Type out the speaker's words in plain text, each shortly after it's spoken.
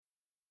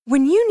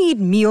When you need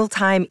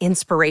mealtime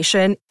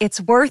inspiration,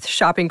 it's worth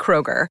shopping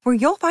Kroger, where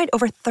you'll find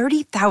over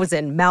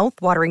 30,000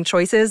 mouth-watering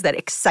choices that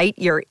excite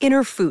your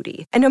inner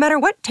foodie. And no matter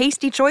what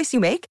tasty choice you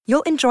make,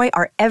 you'll enjoy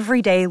our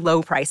everyday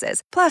low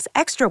prices, plus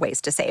extra ways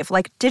to save,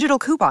 like digital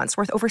coupons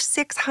worth over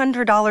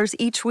 $600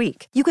 each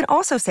week. You can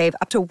also save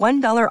up to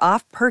 $1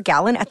 off per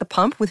gallon at the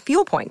pump with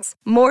fuel points.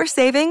 More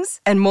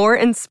savings and more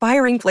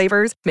inspiring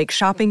flavors make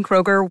shopping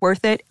Kroger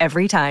worth it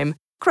every time.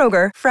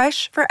 Kroger,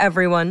 fresh for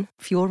everyone.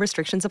 Fuel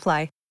restrictions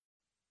apply.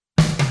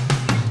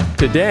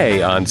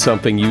 Today on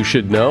Something You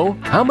Should Know,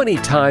 how many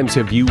times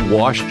have you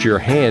washed your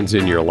hands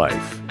in your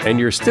life? And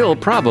you're still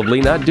probably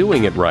not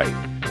doing it right.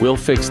 We'll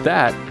fix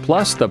that,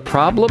 plus the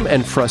problem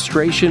and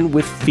frustration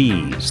with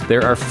fees.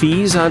 There are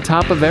fees on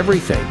top of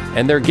everything,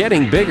 and they're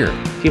getting bigger.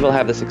 People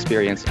have this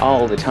experience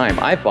all the time.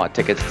 I've bought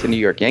tickets to New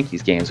York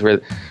Yankees games where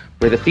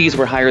the fees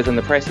were higher than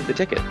the price of the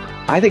ticket.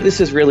 I think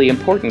this is really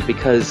important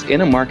because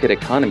in a market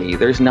economy,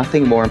 there's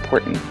nothing more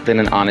important than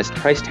an honest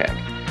price tag.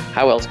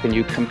 How else can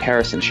you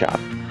comparison shop?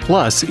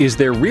 Plus, is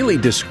there really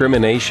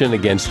discrimination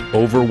against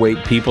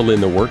overweight people in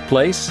the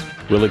workplace?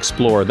 We'll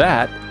explore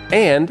that.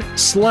 And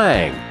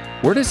slang.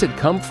 Where does it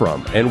come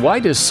from? And why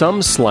does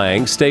some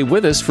slang stay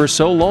with us for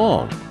so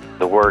long?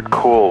 The word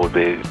cool would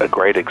be a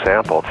great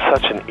example.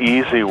 It's such an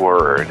easy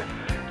word,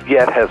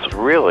 yet has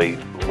really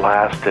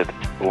lasted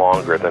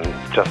longer than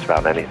just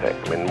about anything.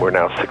 I mean, we're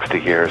now 60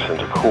 years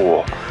into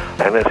cool,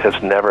 and it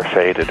has never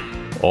faded.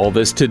 All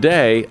this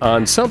today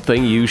on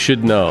Something You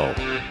Should Know.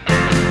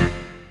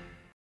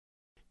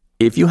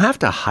 If you have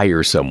to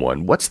hire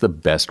someone, what's the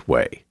best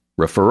way?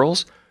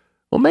 Referrals?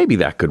 Well, maybe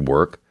that could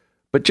work.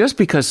 But just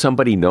because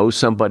somebody knows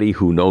somebody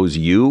who knows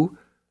you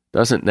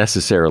doesn't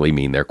necessarily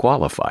mean they're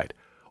qualified.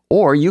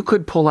 Or you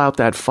could pull out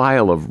that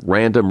file of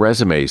random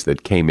resumes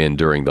that came in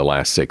during the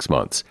last 6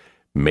 months.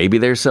 Maybe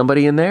there's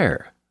somebody in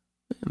there.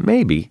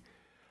 Maybe.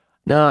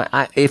 Now,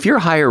 if you're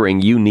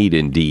hiring, you need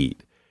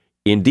Indeed.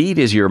 Indeed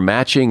is your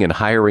matching and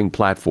hiring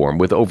platform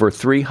with over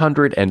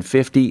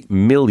 350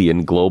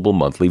 million global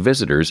monthly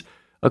visitors,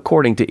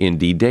 according to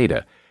Indeed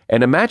data,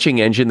 and a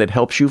matching engine that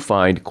helps you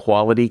find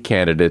quality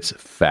candidates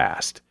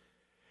fast.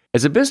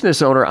 As a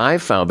business owner,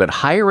 I've found that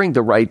hiring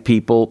the right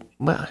people,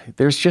 well,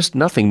 there's just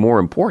nothing more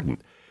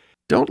important.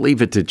 Don't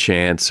leave it to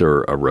chance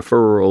or a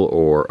referral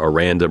or a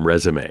random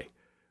resume.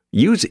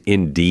 Use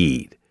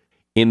Indeed.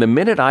 In the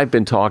minute I've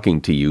been talking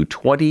to you,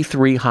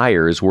 23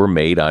 hires were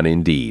made on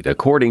Indeed,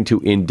 according to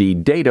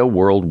Indeed data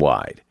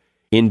worldwide.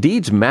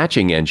 Indeed's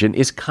matching engine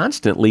is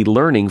constantly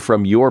learning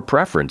from your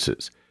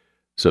preferences.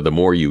 So the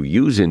more you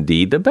use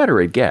Indeed, the better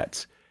it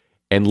gets.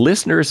 And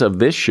listeners of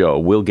this show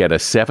will get a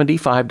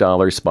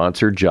 $75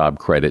 sponsored job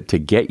credit to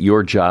get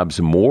your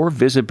jobs more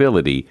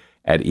visibility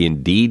at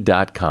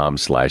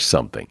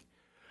Indeed.com/something.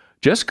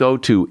 Just go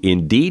to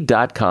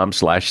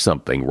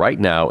Indeed.com/something right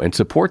now and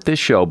support this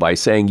show by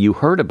saying you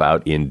heard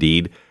about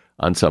Indeed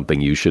on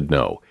Something You Should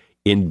Know.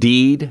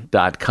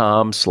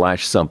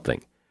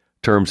 Indeed.com/something.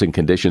 Terms and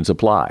conditions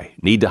apply.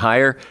 Need to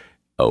hire?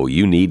 Oh,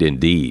 you need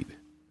Indeed.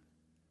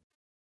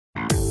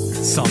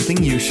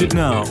 Something you should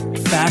know.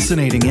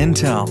 Fascinating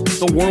intel,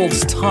 the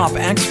world's top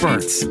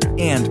experts,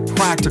 and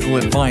practical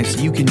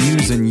advice you can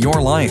use in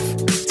your life.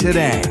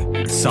 Today,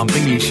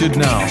 Something You Should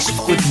Know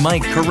with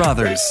Mike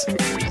Carruthers.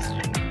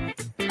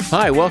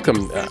 Hi,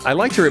 welcome. I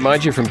like to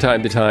remind you from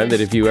time to time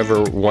that if you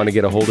ever want to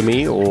get a hold of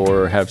me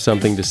or have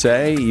something to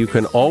say, you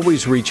can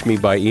always reach me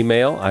by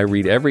email. I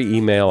read every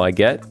email I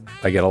get.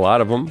 I get a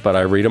lot of them, but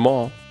I read them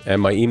all. And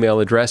my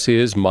email address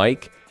is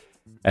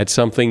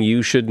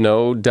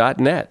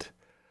mike@somethingyoushouldknow.net.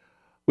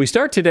 We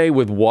start today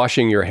with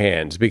washing your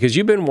hands, because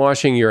you've been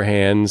washing your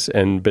hands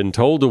and been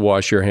told to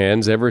wash your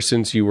hands ever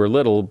since you were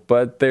little,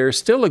 but there's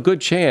still a good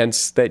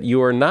chance that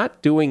you are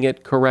not doing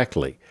it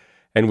correctly.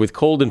 And with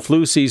cold and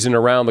flu season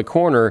around the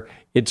corner,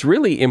 it's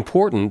really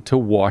important to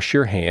wash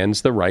your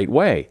hands the right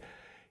way.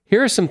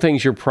 Here are some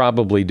things you're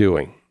probably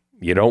doing.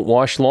 You don't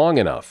wash long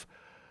enough.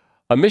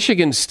 A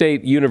Michigan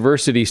State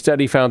University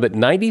study found that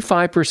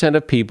 95%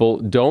 of people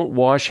don't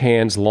wash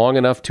hands long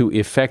enough to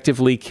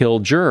effectively kill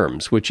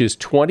germs, which is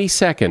 20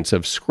 seconds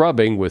of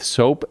scrubbing with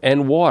soap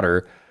and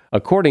water,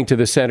 according to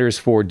the Centers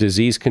for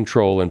Disease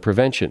Control and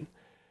Prevention.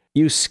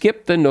 You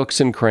skip the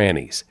nooks and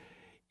crannies.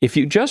 If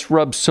you just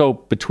rub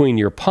soap between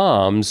your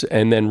palms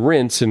and then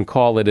rinse and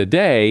call it a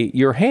day,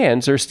 your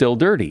hands are still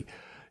dirty.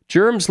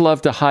 Germs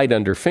love to hide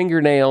under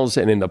fingernails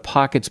and in the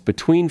pockets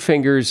between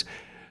fingers,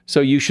 so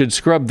you should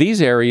scrub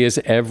these areas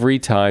every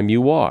time you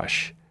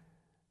wash.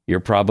 You're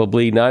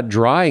probably not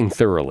drying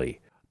thoroughly.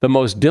 The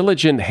most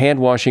diligent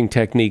hand-washing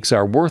techniques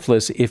are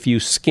worthless if you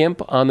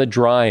skimp on the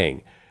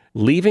drying.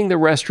 Leaving the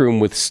restroom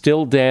with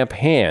still damp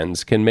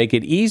hands can make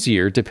it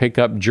easier to pick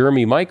up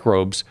germy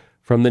microbes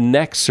from the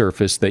next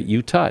surface that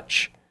you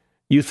touch.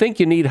 You think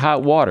you need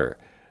hot water.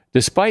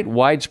 Despite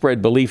widespread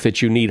belief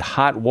that you need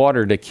hot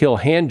water to kill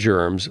hand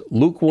germs,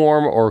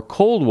 lukewarm or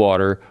cold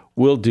water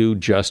will do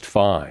just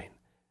fine.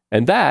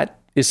 And that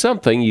is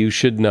something you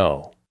should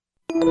know.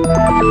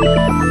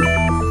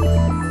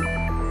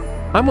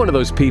 I'm one of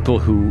those people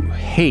who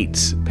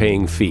hates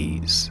paying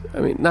fees. I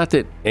mean, not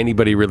that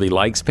anybody really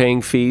likes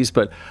paying fees,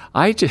 but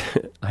I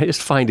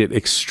just find it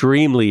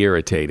extremely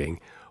irritating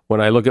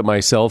when I look at my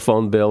cell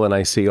phone bill and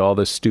I see all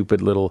the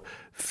stupid little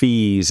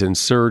fees and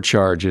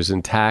surcharges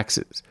and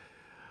taxes.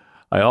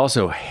 I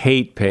also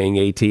hate paying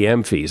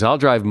ATM fees. I'll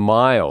drive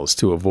miles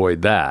to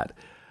avoid that.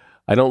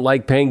 I don't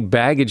like paying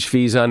baggage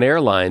fees on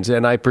airlines,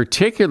 and I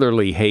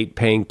particularly hate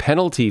paying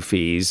penalty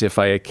fees if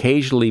I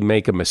occasionally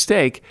make a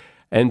mistake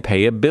and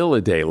pay a bill a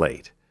day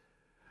late.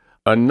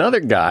 Another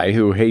guy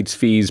who hates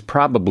fees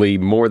probably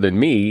more than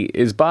me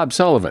is Bob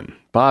Sullivan.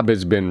 Bob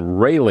has been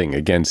railing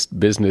against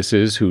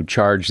businesses who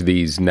charge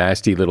these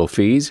nasty little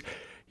fees.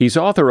 He's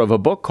author of a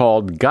book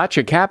called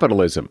Gotcha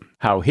Capitalism: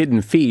 How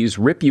Hidden Fees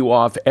Rip You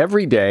Off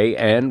Every Day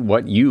and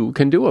What You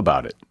Can Do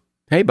About It.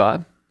 Hey,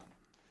 Bob.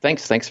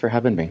 Thanks for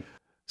having me.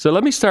 So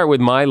let me start with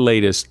my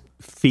latest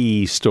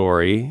fee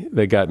story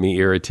that got me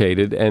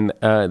irritated. And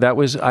that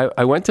was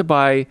I went to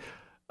buy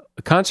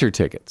concert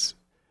tickets,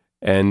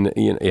 and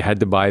you had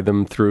to buy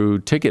them through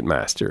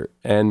Ticketmaster,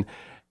 and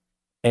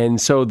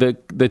so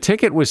the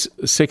ticket was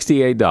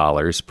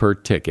 $68 per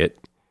ticket,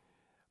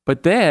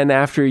 but then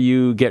after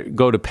you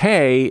go to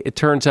pay, it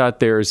turns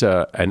out there's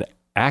an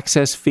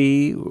access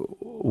fee,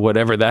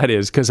 whatever that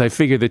is, because I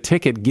figure the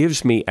ticket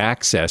gives me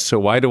access, so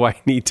why do I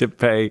need to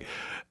pay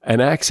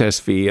an access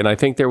fee? And I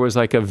think there was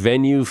like a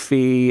venue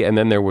fee, and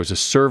then there was a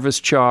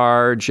service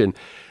charge, and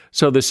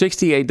so the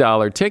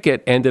 $68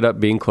 ticket ended up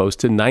being close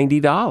to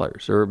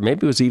 $90, or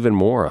maybe it was even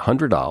more,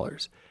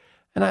 $100.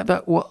 And I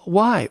thought, well,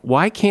 why?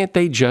 Why can't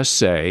they just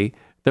say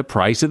the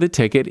price of the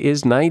ticket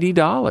is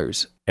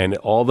 $90 and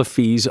all the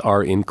fees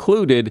are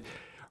included?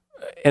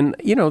 And,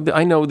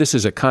 I know this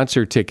is a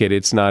concert ticket.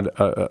 It's not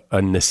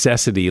a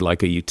necessity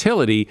like a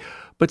utility,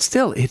 but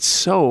still, it's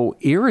so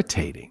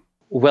irritating.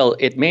 Well,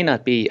 it may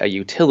not be a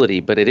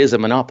utility, but it is a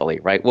monopoly,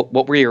 right?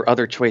 What were your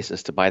other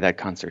choices to buy that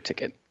concert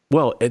ticket?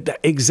 Well,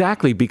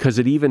 exactly, because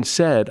it even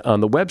said on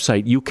the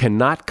website, you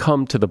cannot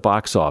come to the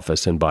box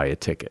office and buy a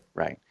ticket.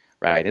 Right.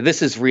 And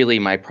this is really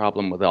my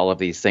problem with all of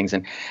these things.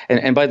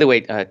 And by the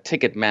way,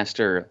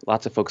 Ticketmaster,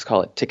 lots of folks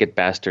call it Ticket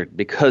Bastard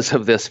because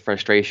of this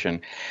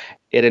frustration.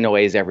 It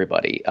annoys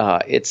everybody.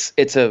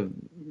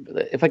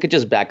 If I could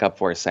just back up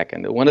for a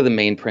second, one of the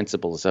main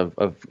principles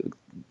of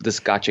this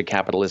gotcha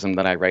capitalism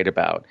that I write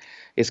about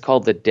is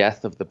called the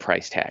death of the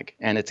price tag.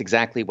 And it's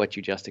exactly what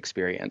you just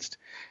experienced.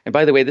 And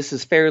by the way, this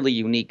is fairly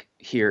unique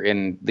here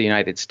in the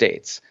United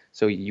States.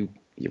 So you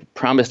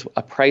promised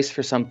a price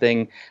for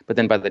something, but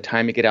then by the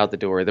time you get out the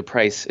door, the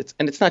price, it's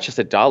not just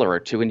 $1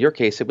 or $2. In your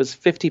case, it was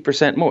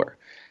 50% more.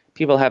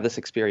 People have this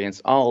experience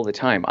all the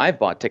time. I've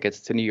bought tickets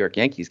to New York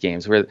Yankees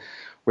games where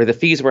the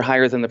fees were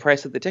higher than the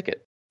price of the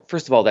ticket.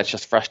 First of all, that's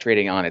just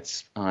frustrating on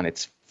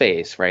its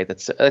face, right?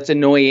 That's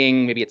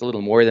annoying. Maybe it's a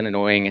little more than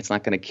annoying. It's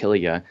not going to kill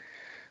you.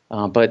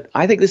 But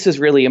I think this is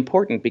really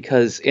important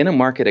because in a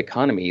market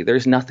economy,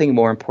 there's nothing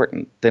more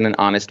important than an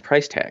honest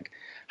price tag.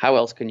 How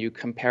else can you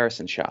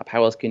comparison shop?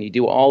 How else can you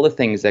do all the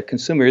things that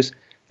consumers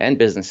and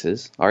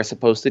businesses are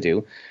supposed to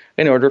do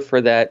in order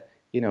for that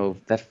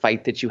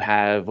fight that you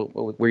have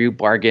where you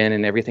bargain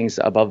and everything's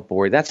above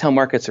board? That's how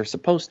markets are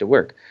supposed to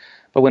work.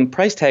 But when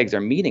price tags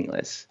are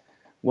meaningless,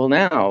 well,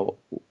 now,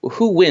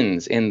 who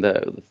wins in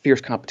the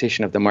fierce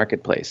competition of the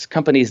marketplace?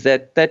 Companies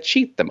that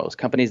cheat the most,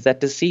 companies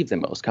that deceive the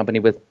most,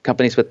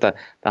 companies with the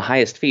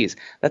highest fees.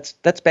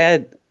 That's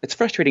bad. It's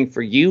frustrating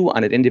for you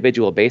on an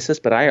individual basis,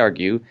 but I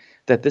argue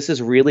that this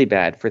is really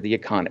bad for the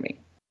economy.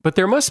 But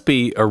there must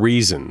be a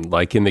reason,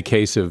 like in the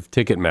case of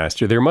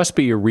Ticketmaster, there must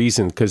be a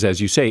reason because,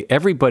 as you say,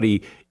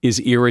 everybody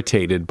is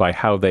irritated by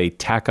how they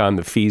tack on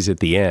the fees at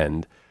the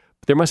end.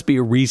 There must be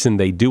a reason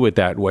they do it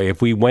that way.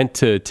 If we went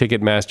to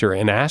Ticketmaster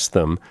and asked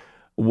them,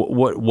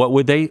 what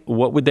would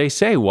they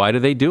say? Why do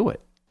they do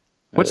it?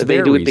 What's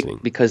their reasoning? They do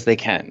it because they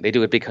can. They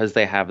do it because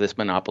they have this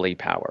monopoly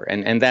power,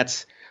 and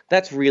that's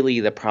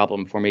really the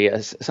problem for me.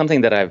 As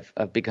something that I've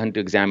begun to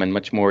examine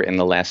much more in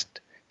the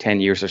last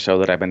 10 years or so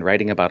that I've been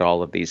writing about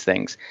all of these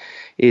things,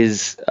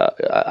 is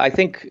I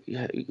think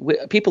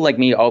people like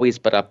me always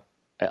butt up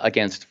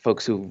against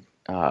folks who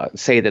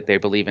say that they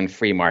believe in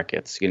free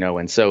markets,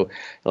 and so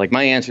like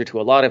my answer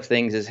to a lot of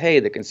things is, hey,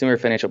 the Consumer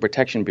Financial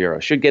Protection Bureau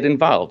should get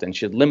involved and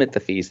should limit the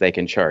fees they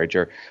can charge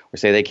or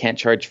say they can't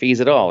charge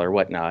fees at all or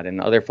whatnot. And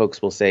other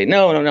folks will say,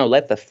 no,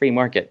 let the free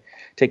market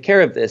take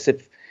care of this.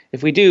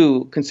 If we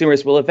do,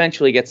 consumers will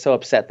eventually get so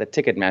upset that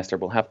Ticketmaster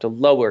will have to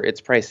lower its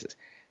prices.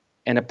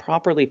 In a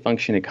properly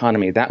functioning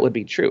economy, that would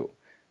be true.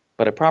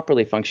 But a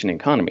properly functioning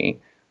economy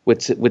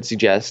would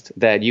suggest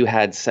that you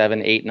had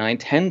 7, 8, 9,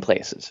 10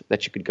 places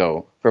that you could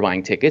go for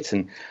buying tickets.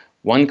 And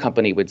one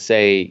company would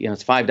say,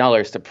 it's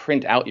 $5 to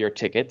print out your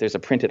ticket. There's a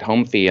printed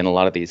home fee in a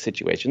lot of these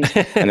situations.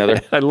 Another,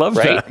 I love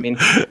right? that. I mean,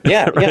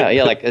 yeah, right.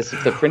 yeah. Like as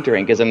if the printer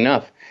ink is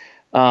enough.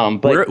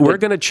 But we're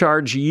going to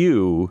charge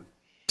you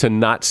to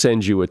not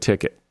send you a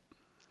ticket.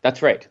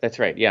 That's right.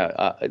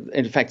 Yeah.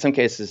 In fact, some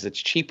cases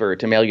it's cheaper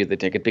to mail you the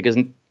ticket because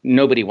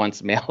nobody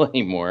wants mail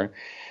anymore.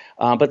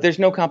 But there's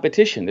no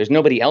competition. There's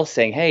nobody else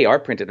saying, hey, our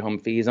printed home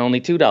fee is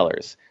only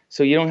 $2.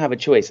 So you don't have a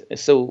choice.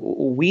 So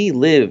we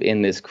live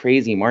in this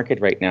crazy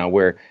market right now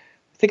where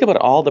think about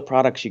all the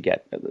products you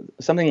get.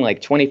 Something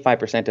like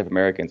 25% of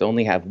Americans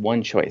only have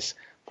one choice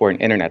for an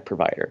internet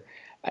provider.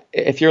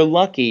 If you're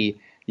lucky,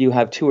 you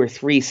have 2 or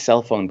 3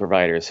 cell phone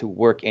providers who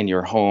work in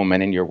your home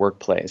and in your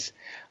workplace.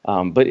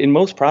 But in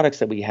most products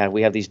that we have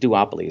these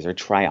duopolies or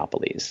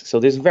triopolies.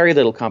 So there's very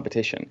little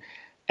competition.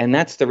 And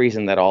that's the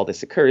reason that all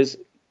this occurs.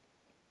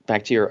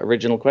 Back to your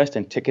original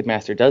question,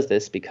 Ticketmaster does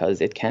this because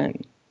it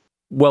can.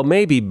 Well,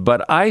 maybe,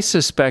 but I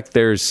suspect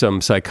there's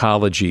some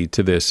psychology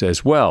to this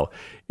as well.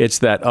 It's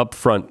that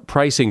upfront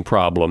pricing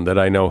problem that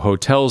I know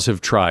hotels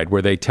have tried,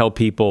 where they tell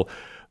people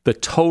the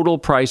total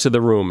price of the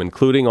room,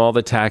 including all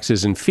the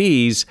taxes and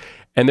fees,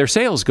 and their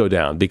sales go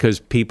down because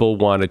people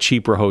want a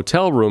cheaper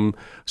hotel room,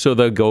 so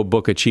they'll go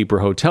book a cheaper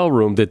hotel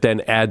room that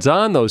then adds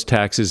on those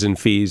taxes and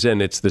fees,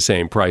 and it's the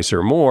same price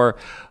or more,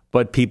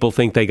 but people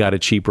think they got a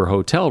cheaper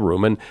hotel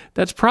room, and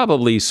that's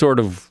probably sort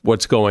of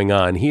what's going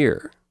on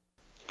here.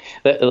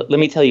 Let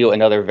me tell you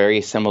another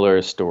very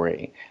similar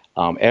story.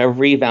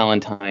 Every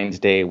Valentine's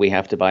Day, we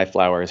have to buy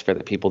flowers for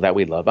the people that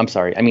we love.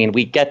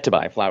 We get to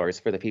buy flowers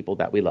for the people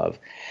that we love.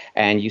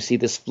 And you see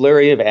this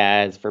flurry of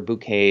ads for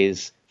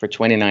bouquets for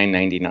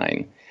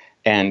 $29.99.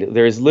 And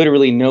there's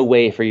literally no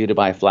way for you to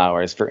buy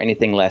flowers for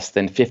anything less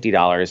than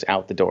 $50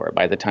 out the door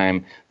by the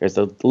time there's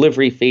a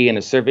delivery fee and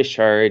a service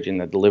charge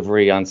and the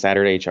delivery on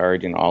Saturday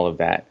charge and all of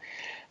that.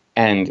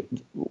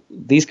 And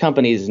these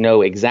companies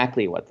know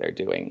exactly what they're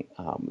doing.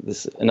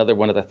 Another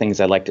one of the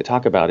things I like to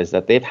talk about is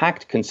that they've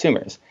hacked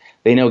consumers.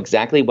 They know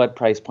exactly what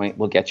price point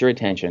will get your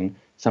attention.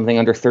 Something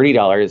under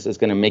 $30 is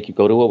going to make you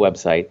go to a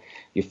website.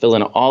 You fill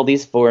in all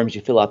these forms,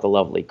 you fill out the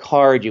lovely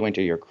card, you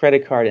enter your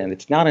credit card, and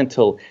it's not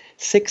until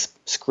 6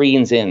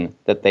 screens in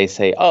that they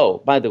say, oh,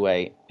 by the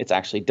way, it's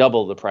actually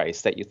double the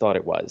price that you thought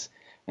it was.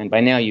 And by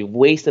now you've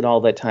wasted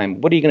all that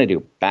time. What are you going to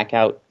do? Back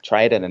out,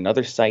 try it at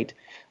another site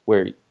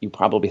where you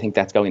probably think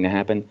that's going to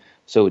happen?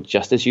 So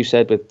just as you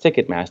said with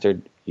Ticketmaster,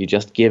 you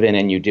just give in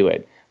and you do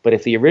it. But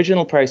if the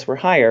original price were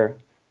higher,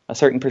 a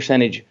certain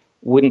percentage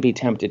wouldn't be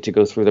tempted to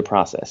go through the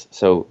process.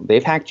 So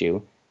they've hacked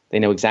you. They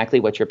know exactly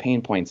what your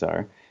pain points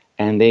are,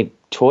 and they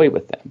toy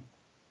with them.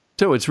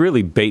 So it's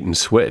really bait and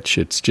switch.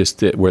 It's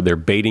just where they're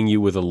baiting you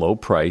with a low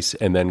price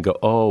and then go,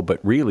 oh, but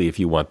really, if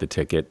you want the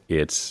ticket,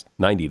 it's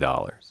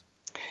 $90.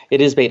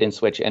 It is bait and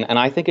switch, and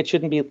I think it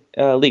shouldn't be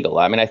legal.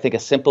 I think a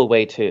simple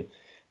way to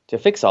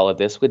fix all of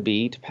this would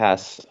be to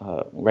pass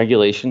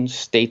regulations.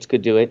 States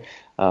could do it.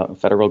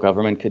 Federal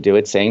government could do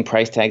it, saying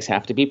price tags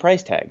have to be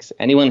price tags.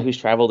 Anyone who's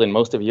traveled in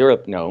most of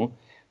Europe know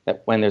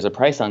that when there's a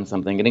price on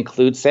something, it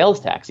includes sales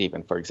tax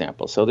even, for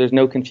example. So there's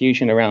no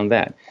confusion around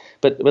that.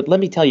 But let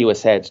me tell you a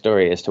sad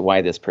story as to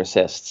why this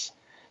persists.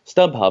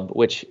 StubHub,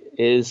 which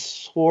is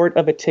sort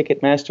of a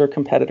Ticketmaster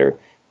competitor,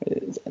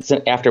 it's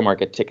an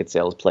aftermarket ticket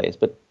sales place,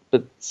 but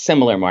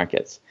similar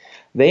markets.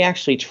 They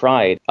actually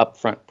tried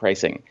upfront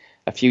pricing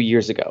a few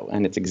years ago,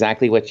 and it's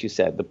exactly what you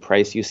said. The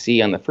price you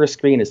see on the first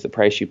screen is the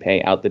price you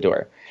pay out the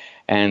door.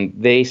 And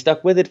they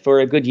stuck with it for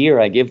a good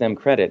year. I give them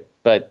credit,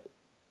 but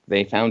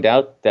they found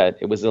out that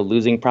it was a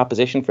losing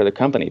proposition for the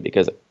company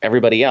because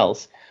everybody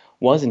else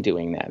wasn't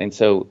doing that. And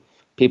so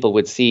people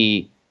would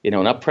see, an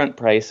upfront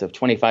price of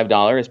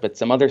 $25, but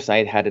some other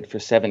site had it for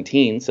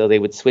 $17, so they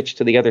would switch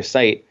to the other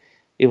site,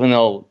 even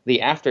though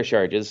the after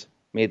charges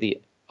made the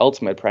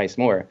ultimate price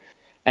more.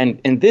 And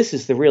this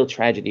is the real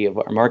tragedy of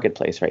our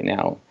marketplace right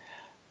now.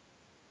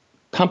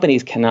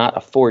 Companies cannot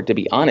afford to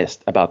be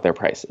honest about their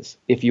prices.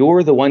 If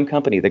you're the one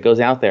company that goes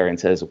out there and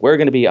says, we're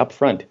going to be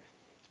upfront,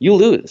 you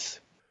lose.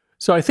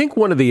 So I think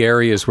one of the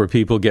areas where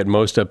people get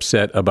most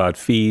upset about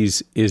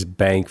fees is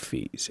bank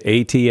fees,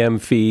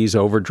 ATM fees,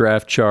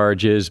 overdraft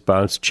charges,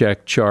 bounce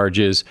check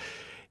charges.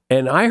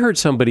 And I heard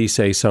somebody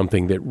say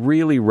something that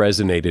really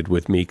resonated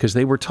with me because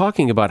they were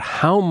talking about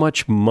how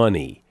much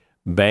money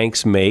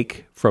banks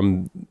make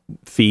from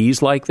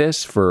fees like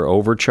this for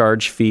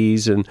overcharge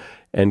fees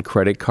and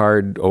credit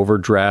card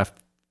overdraft,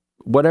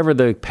 whatever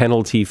the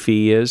penalty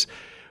fee is,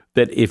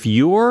 that if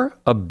you're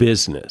a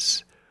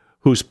business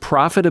whose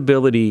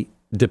profitability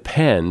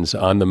depends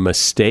on the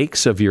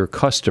mistakes of your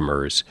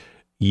customers,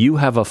 you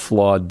have a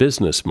flawed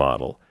business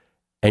model.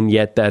 And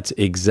yet that's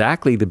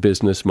exactly the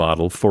business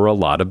model for a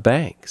lot of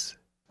banks.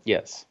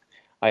 Yes,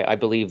 I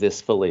believe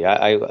this fully.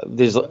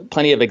 There's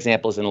plenty of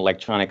examples in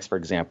electronics, for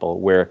example,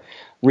 where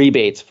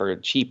rebates for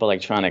cheap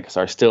electronics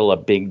are still a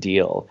big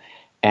deal.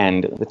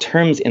 And the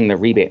terms in the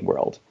rebate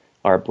world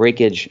are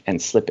breakage and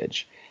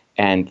slippage.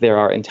 And there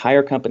are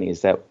entire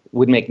companies that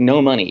would make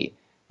no money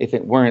if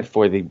it weren't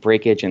for the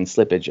breakage and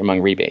slippage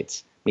among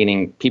rebates,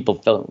 meaning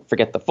people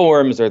forget the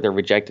forms or they're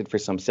rejected for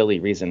some silly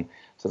reason.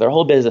 So their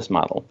whole business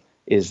model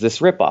is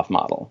this rip-off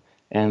model.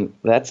 And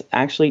that's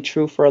actually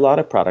true for a lot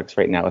of products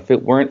right now. If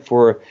it weren't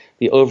for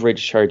the overage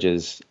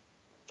charges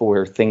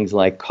for things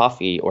like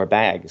coffee or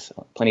bags,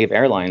 plenty of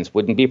airlines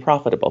wouldn't be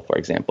profitable, for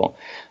example.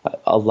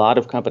 A lot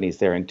of companies,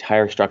 their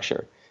entire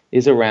structure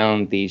is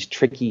around these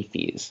tricky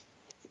fees.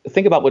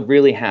 think about what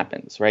really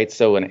happens, right?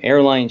 So an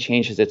airline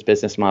changes its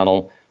business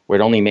model where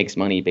it only makes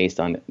money based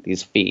on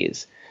these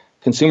fees.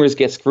 Consumers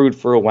get screwed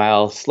for a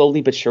while.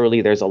 Slowly but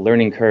surely, there's a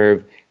learning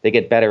curve. They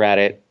get better at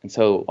it. And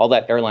so all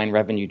that airline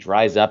revenue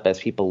dries up as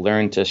people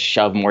learn to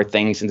shove more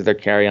things into their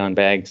carry-on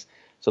bags.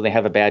 So they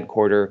have a bad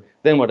quarter.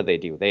 Then what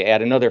do? They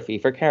add another fee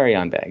for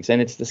carry-on bags.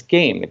 And it's this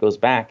game that goes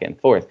back and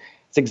forth.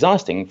 It's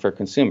exhausting for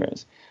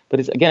consumers. But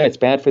it's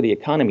bad for the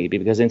economy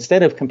because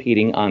instead of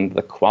competing on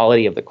the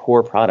quality of the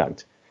core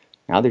product,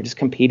 now they're just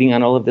competing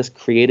on all of this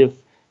creative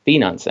fee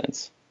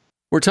nonsense.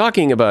 We're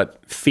talking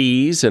about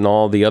fees and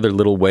all the other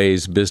little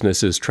ways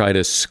businesses try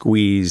to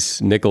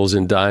squeeze nickels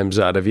and dimes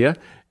out of you.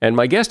 And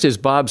my guest is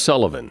Bob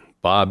Sullivan.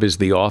 Bob is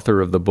the author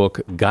of the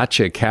book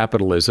Gotcha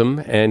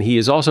Capitalism, and he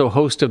is also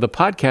host of the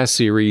podcast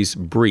series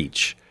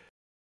Breach.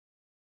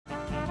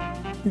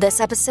 This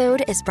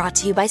episode is brought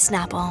to you by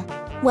Snapple.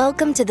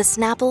 Welcome to the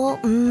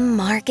Snapple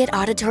Market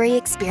Auditory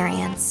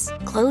Experience.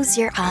 Close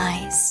your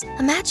eyes.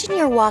 Imagine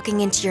you're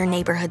walking into your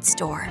neighborhood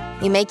store.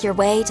 You make your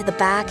way to the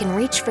back and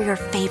reach for your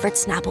favorite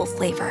Snapple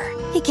flavor.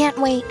 You can't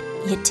wait.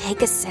 You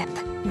take a sip.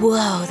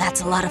 Whoa,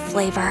 that's a lot of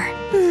flavor.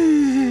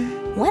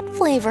 What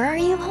flavor are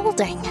you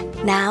holding?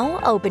 Now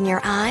open your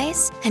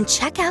eyes and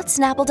check out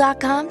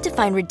Snapple.com to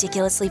find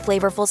ridiculously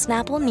flavorful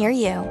Snapple near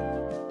you.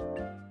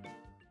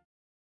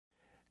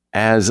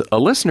 As a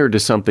listener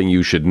to Something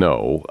You Should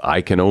Know,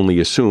 I can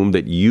only assume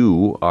that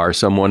you are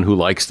someone who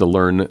likes to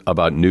learn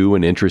about new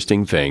and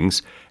interesting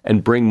things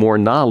and bring more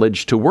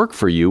knowledge to work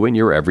for you in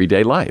your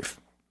everyday life.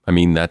 I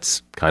mean,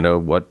 that's kind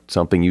of what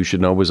Something You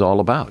Should Know is all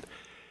about.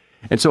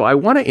 And so I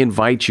want to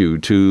invite you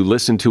to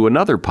listen to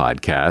another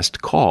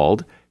podcast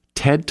called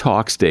TED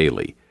Talks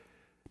Daily.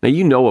 Now,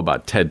 you know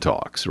about TED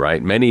Talks,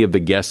 right? Many of the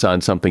guests on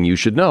Something You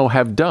Should Know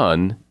have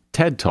done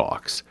TED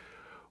Talks.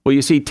 Well,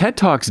 you see, TED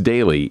Talks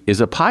Daily is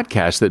a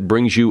podcast that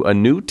brings you a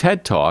new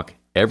TED Talk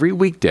every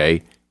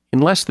weekday in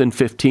less than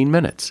 15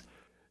 minutes.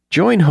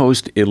 Join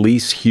host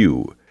Elise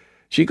Hu.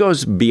 She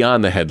goes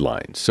beyond the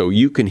headlines, so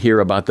you can hear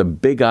about the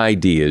big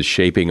ideas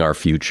shaping our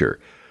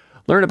future.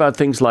 Learn about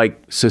things like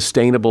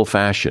sustainable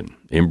fashion,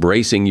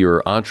 embracing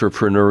your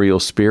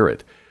entrepreneurial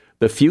spirit,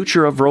 the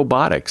future of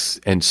robotics,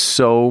 and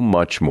so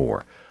much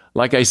more.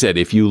 Like I said,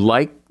 if you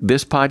like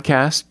this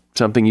podcast,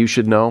 Something You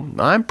Should Know,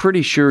 I'm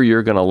pretty sure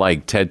you're going to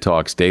like TED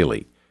Talks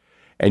Daily.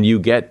 And you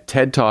get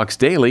TED Talks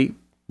Daily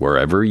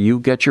wherever you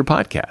get your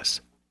podcasts.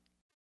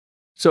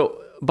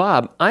 So,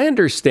 Bob, I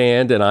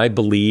understand and I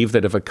believe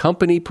that if a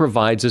company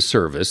provides a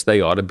service, they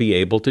ought to be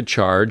able to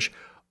charge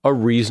a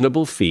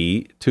reasonable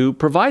fee to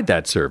provide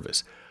that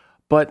service.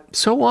 But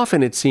so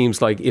often it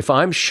seems like if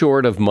I'm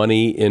short of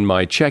money in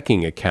my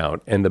checking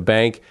account and the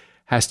bank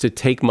has to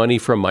take money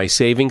from my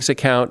savings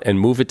account and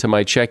move it to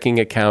my checking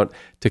account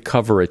to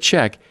cover a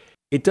check,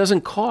 it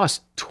doesn't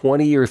cost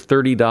 $20 or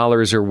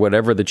 $30 or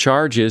whatever the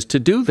charge is to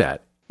do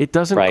that. It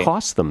doesn't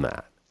cost them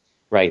that.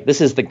 Right. This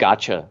is the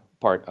gotcha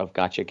part of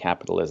gotcha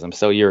capitalism.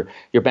 So your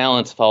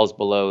balance falls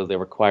below the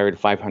required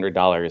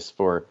 $500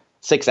 for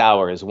 6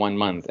 hours 1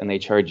 month, and they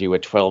charge you a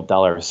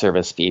 $12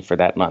 service fee for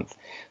that month.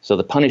 So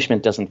the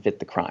punishment doesn't fit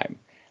the crime.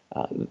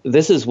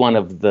 This is one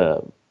of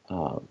the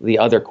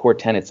other core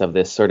tenets of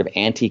this sort of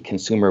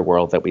anti-consumer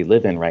world that we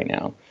live in right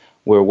now,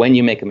 where when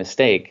you make a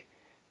mistake,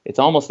 it's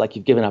almost like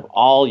you've given up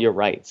all your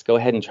rights. Go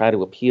ahead and try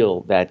to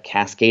appeal that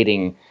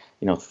cascading,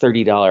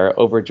 $30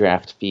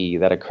 overdraft fee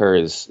that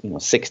occurs,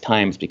 6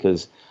 times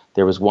because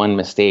there was one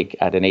mistake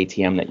at an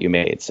ATM that you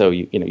made. So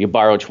you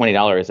borrow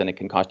 $20 and it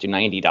can cost you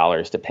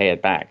 $90 to pay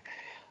it back.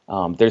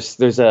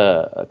 There's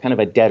a kind of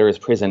a debtor's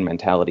prison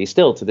mentality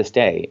still to this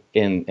day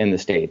in the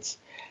States.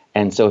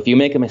 And so if you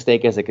make a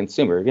mistake as a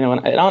consumer,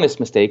 an honest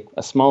mistake,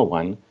 a small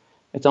one,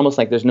 it's almost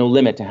like there's no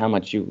limit to how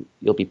much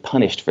you'll be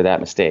punished for that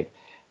mistake.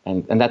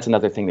 And that's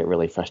another thing that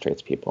really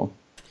frustrates people.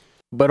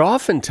 But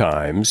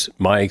oftentimes,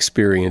 my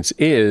experience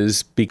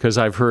is, because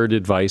I've heard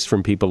advice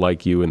from people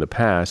like you in the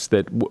past,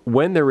 that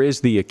when there is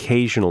the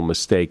occasional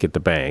mistake at the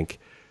bank,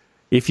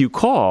 if you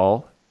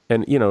call,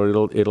 and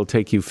it'll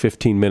take you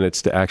 15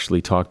 minutes to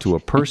actually talk to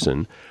a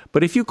person,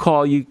 but if you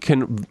call, you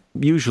can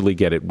usually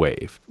get it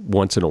waived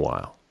once in a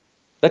while.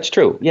 That's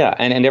true. Yeah.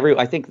 And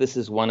I think this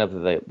is one of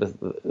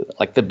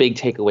the big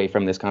takeaway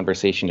from this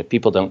conversation. If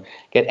people don't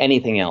get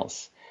anything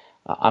else,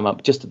 I'm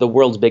just the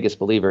world's biggest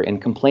believer in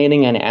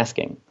complaining and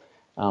asking.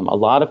 A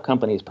lot of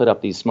companies put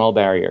up these small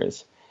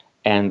barriers,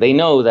 and they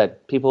know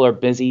that people are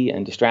busy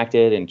and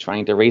distracted and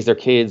trying to raise their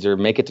kids or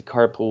make it to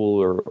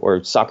carpool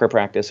or soccer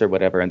practice or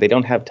whatever, and they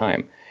don't have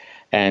time.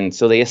 And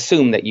so they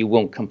assume that you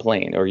won't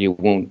complain or you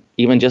won't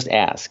even just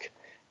ask.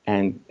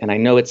 And I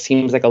know it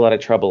seems like a lot of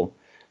trouble,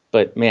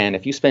 but man,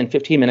 if you spend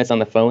 15 minutes on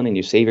the phone and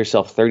you save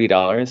yourself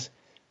 $30,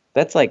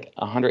 that's like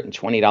a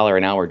 $120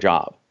 an hour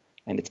job.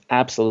 And it's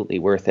absolutely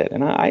worth it.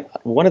 And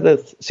one of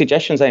the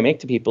suggestions I make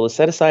to people is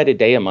set aside a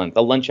day a month,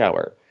 a lunch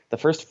hour, the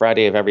first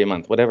Friday of every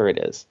month, whatever it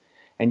is,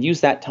 and use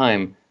that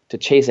time to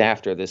chase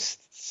after this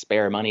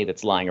spare money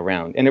that's lying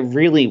around. And it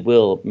really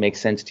will make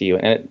sense to you.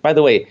 And by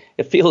the way,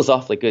 it feels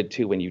awfully good,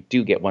 too, when you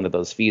do get one of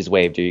those fees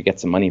waived or you get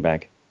some money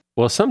back.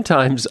 Well,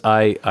 sometimes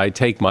I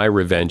take my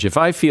revenge. If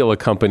I feel a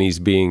company's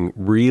being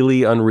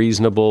really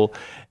unreasonable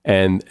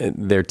and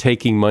they're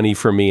taking money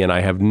from me and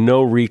I have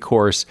no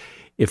recourse,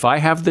 if I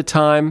have the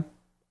time,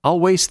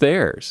 I'll waste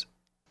theirs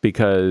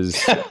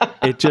because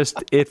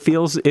it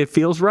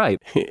feels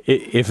right.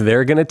 If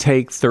they're going to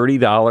take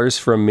 $30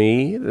 from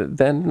me,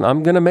 then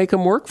I'm going to make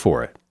them work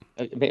for it.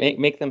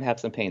 Make them have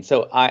some pain.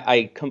 So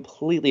I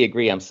completely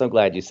agree. I'm so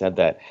glad you said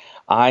that.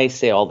 I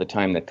say all the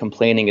time that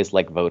complaining is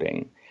like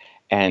voting.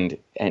 And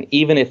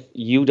even if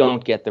you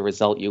don't get the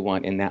result you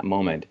want in that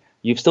moment,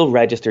 you've still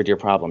registered your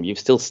problem. You've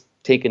still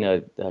taken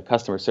a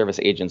customer service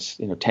agent's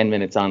 10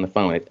 minutes on the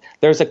phone.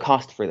 There's a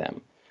cost for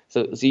them.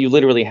 So you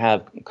literally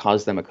have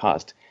caused them a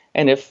cost.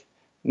 And if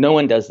no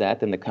one does that,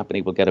 then the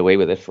company will get away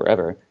with it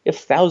forever. If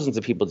thousands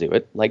of people do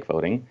it, like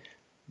voting,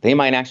 they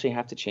might actually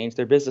have to change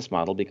their business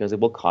model because it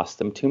will cost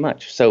them too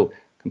much. So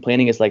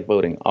complaining is like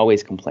voting.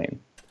 Always complain.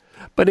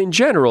 But in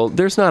general,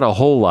 there's not a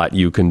whole lot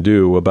you can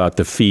do about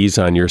the fees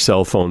on your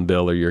cell phone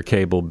bill or your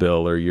cable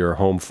bill or your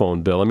home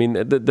phone bill. I mean,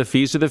 the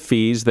fees are the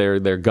fees. They're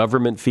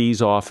government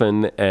fees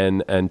often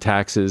and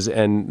taxes,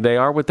 and they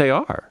are what they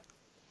are.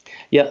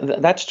 Yeah,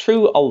 that's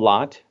true a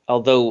lot.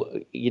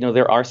 Although,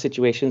 there are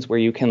situations where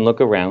you can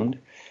look around.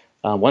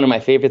 One of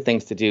my favorite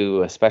things to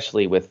do,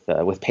 especially with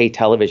pay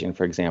television,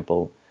 for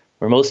example,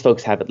 where most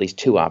folks have at least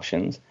two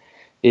options,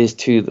 is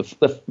to,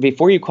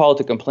 before you call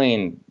to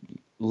complain,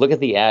 look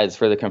at the ads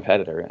for the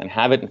competitor and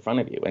have it in front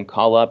of you and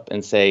call up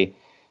and say,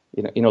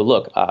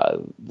 look,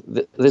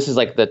 this is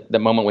like the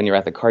moment when you're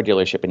at the car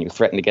dealership and you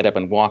threaten to get up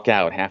and walk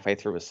out halfway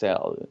through a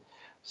sale.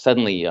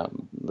 Suddenly,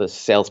 the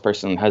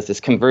salesperson has this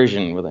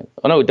conversion with like,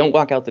 oh no, don't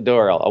walk out the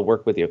door. I'll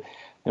work with you.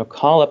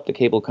 Call up the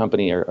cable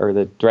company or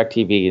the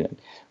DirecTV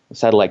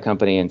satellite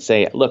company and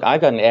say, look, I've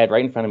got an ad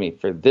right in front of me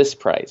for this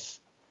price.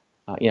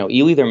 You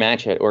either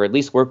match it or at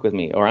least work with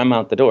me or I'm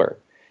out the door.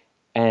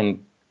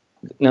 And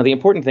now, the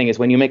important thing is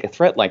when you make a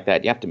threat like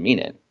that, you have to mean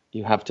it.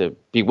 You have to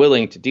be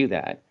willing to do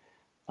that.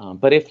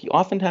 But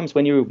oftentimes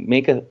when you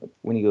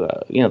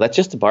that's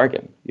just a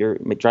bargain. You're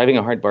driving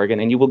a hard bargain,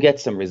 and you will get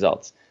some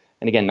results.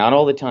 And again, not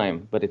all the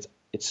time, but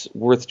it's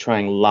worth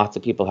trying. Lots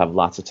of people have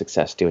lots of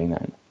success doing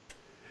that.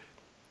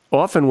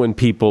 Often when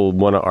people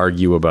want to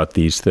argue about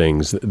these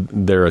things,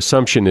 their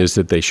assumption is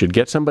that they should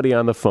get somebody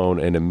on the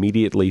phone and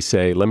immediately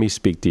say, "Let me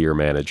speak to your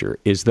manager."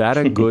 Is that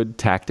a good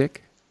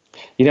tactic?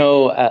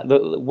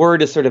 The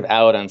word is sort of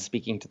out on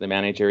speaking to the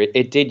manager.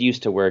 It did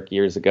used to work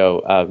years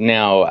ago.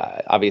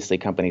 Now, obviously,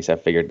 companies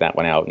have figured that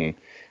one out, and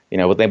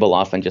they will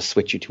often just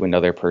switch you to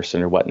another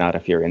person or whatnot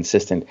if you're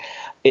insistent.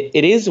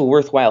 It is a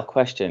worthwhile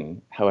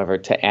question, however,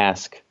 to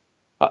ask.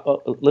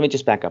 Let me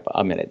just back up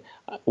a minute.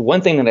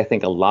 One thing that I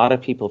think a lot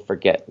of people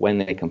forget when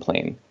they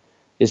complain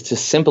is to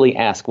simply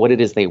ask what it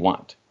is they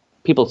want.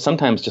 People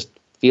sometimes just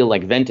feel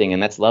like venting,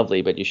 and that's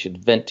lovely, but you should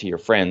vent to your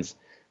friends.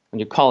 When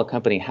you call a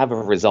company, have a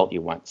result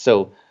you want.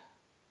 So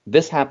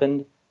this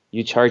happened.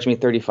 You charge me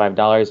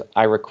 $35.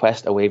 I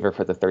request a waiver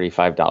for the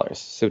 $35.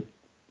 So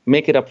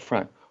make it up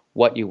front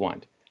what you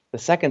want. The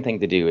second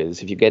thing to do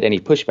is if you get any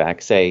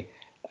pushback, say,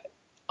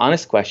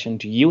 honest question,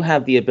 do you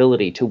have the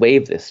ability to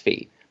waive this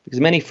fee?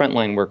 Because many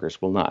frontline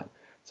workers will not.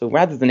 So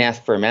rather than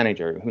ask for a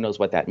manager, who knows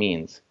what that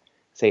means,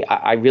 say,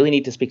 I really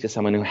need to speak to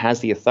someone who has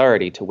the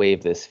authority to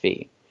waive this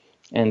fee.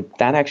 And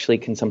that actually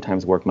can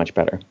sometimes work much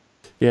better.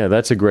 Yeah,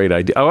 that's a great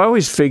idea. I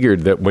always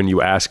figured that when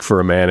you ask for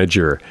a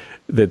manager,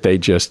 that they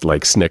just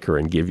like snicker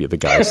and give you the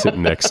guy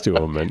sitting next to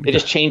him. And they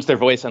just change their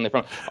voice on the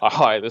phone.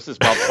 Hi, this is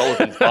Bob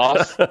Sullivan's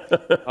boss.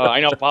 I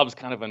know Bob's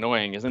kind of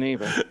annoying, isn't he?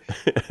 But,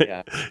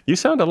 yeah. You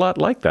sound a lot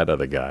like that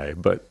other guy,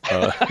 but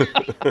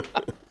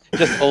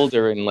just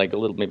older and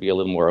maybe a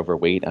little more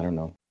overweight. I don't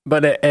know.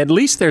 But at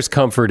least there's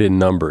comfort in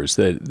numbers.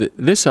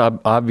 This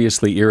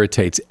obviously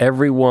irritates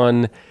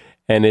everyone.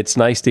 And it's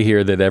nice to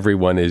hear that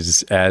everyone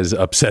is as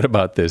upset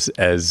about this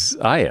as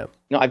I am.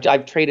 No,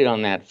 I've traded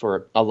on that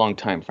for a long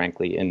time,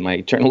 frankly, in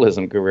my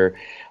journalism career.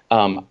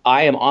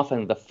 I am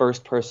often the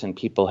first person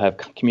people have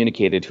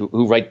communicated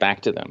who write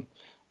back to them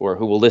or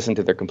who will listen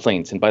to their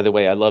complaints. And by the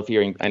way, I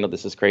know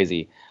this is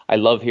crazy. I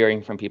love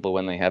hearing from people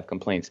when they have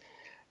complaints.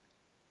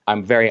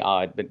 I'm very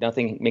odd, but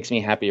nothing makes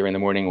me happier in the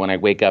morning when I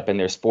wake up and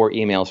there's 4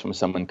 emails from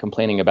someone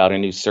complaining about a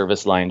new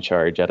service line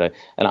charge at an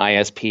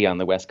ISP on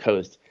the West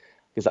Coast.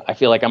 Because I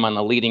feel like I'm on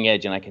the leading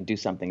edge and I can do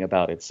something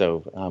about it.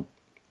 So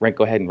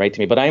go ahead and write to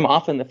me. But I'm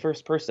often the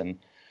first person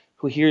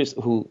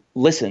who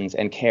listens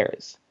and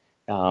cares.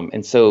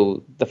 And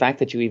so the fact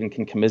that you even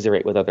can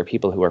commiserate with other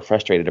people who are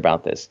frustrated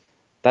about this,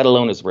 that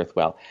alone is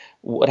worthwhile.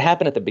 What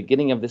happened at the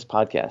beginning of this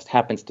podcast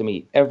happens to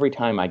me every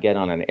time I get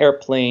on an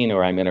airplane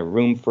or I'm in a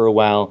room for a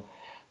while.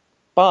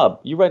 Bob,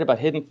 you write about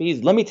hidden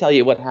fees. Let me tell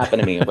you what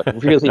happened to me and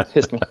what really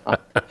pissed me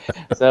off.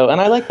 So, and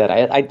I like that.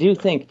 I do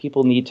think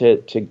people need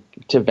to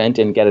vent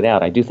and get it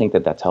out. I do think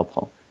that that's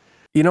helpful.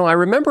 I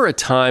remember a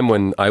time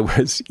when I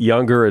was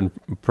younger and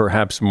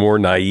perhaps more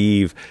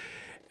naive,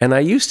 and I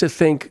used to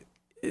think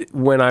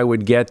when I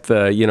would get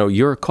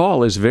your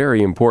call is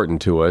very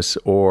important to us,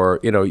 or,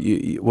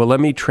 well,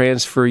 let me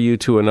transfer you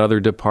to another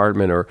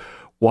department, or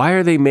Why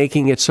are they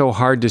making it so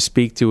hard to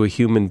speak to a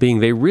human being?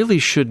 They really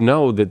should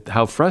know that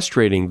how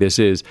frustrating this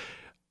is.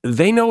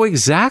 They know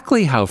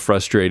exactly how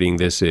frustrating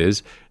this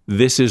is.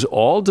 This is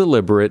all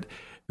deliberate.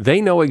 They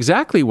know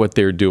exactly what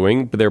they're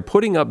doing, but they're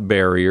putting up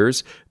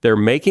barriers. They're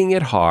making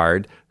it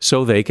hard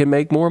so they can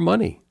make more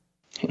money.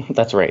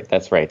 That's right.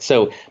 That's right.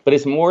 So, but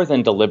it's more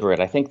than deliberate.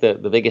 I think the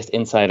biggest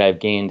insight I've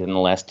gained in the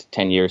last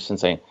 10 years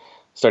since I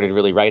started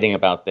really writing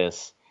about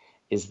this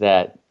is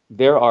that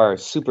there are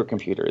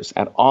supercomputers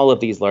at all of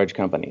these large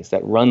companies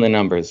that run the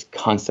numbers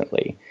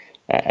constantly.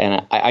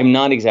 And I'm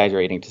not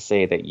exaggerating to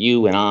say that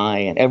you and I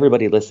and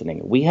everybody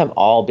listening, we have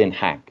all been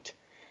hacked.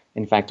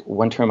 In fact,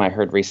 one term I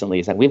heard recently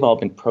is that we've all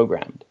been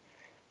programmed.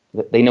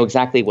 They know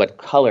exactly what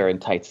color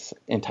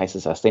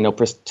entices us. They know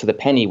to the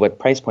penny what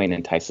price point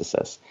entices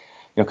us.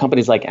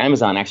 Companies like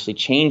Amazon actually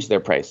change their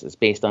prices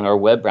based on our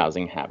web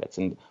browsing habits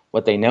and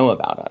what they know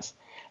about us.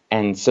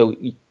 And so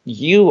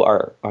you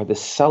are the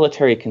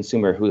solitary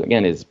consumer who,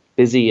 again, is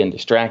busy and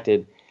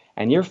distracted,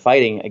 and you're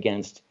fighting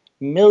against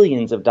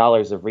millions of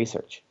dollars of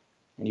research.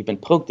 And you've been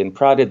poked and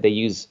prodded. They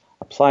use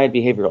applied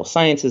behavioral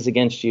sciences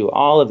against you,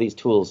 all of these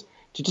tools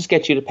to just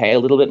get you to pay a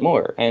little bit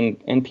more.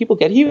 And people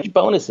get huge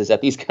bonuses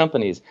at these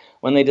companies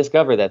when they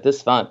discover that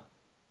this font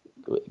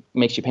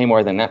makes you pay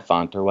more than that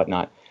font or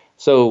whatnot.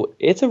 So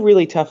it's a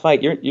really tough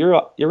fight. You're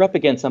up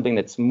against something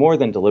that's more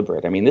than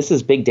deliberate. I mean, this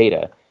is big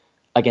data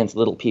against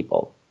little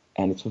people,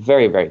 and it's a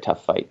very, very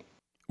tough fight.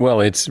 Well,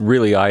 it's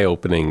really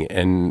eye-opening,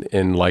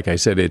 and like I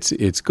said,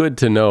 it's good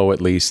to know at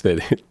least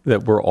that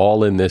we're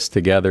all in this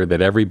together,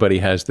 that everybody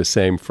has the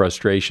same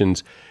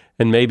frustrations,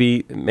 and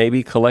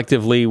maybe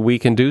collectively we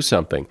can do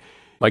something.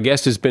 My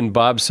guest has been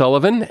Bob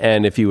Sullivan,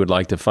 and if you would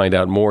like to find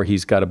out more,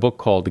 he's got a book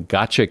called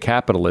Gotcha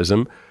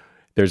Capitalism.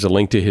 There's a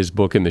link to his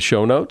book in the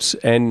show notes,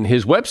 and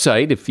his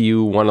website, if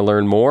you want to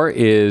learn more,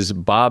 is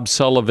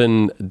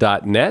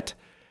bobsullivan.net.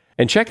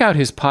 And check out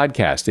his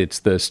podcast. It's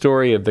the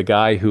story of the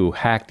guy who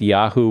hacked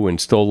Yahoo and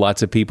stole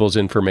lots of people's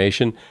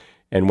information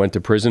and went to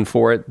prison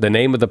for it. The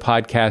name of the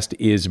podcast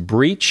is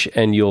Breach,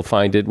 and you'll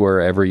find it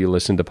wherever you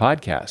listen to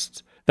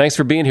podcasts. Thanks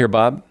for being here,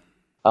 Bob.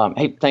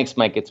 Hey, thanks,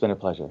 Mike. It's been a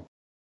pleasure.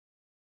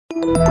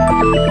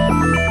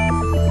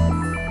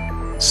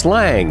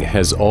 Slang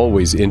has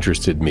always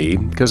interested me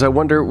because I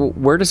wonder,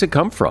 where does it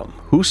come from?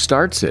 Who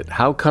starts it?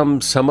 How come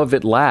some of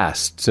it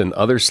lasts and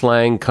other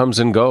slang comes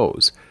and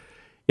goes?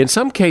 In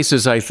some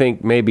cases, I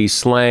think maybe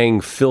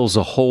slang fills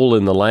a hole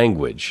in the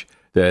language,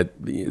 that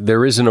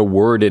there isn't a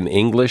word in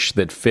English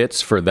that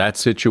fits for that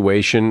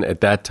situation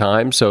at that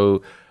time,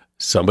 so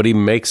somebody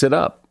makes it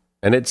up,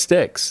 and it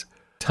sticks.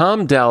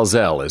 Tom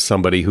Dalzell is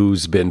somebody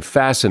who's been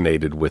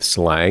fascinated with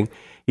slang.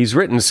 He's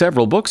written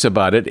several books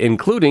about it,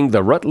 including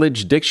the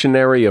Routledge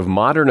Dictionary of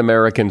Modern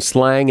American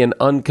Slang and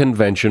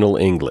Unconventional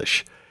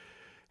English.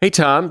 Hey,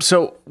 Tom,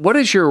 so what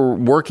is your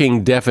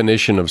working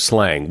definition of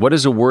slang? What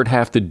does a word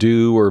have to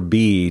do or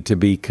be to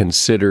be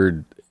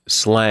considered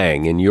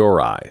slang in your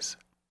eyes?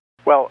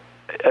 Well,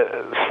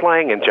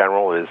 slang in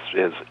general is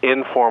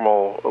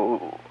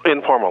informal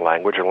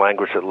language, or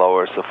language that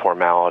lowers the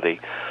formality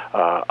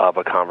of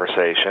a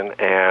conversation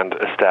and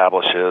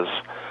establishes,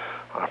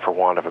 for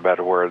want of a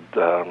better word,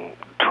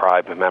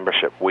 tribe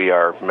membership. We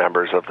are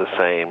members of the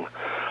same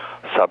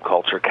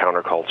subculture,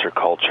 counterculture,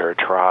 culture,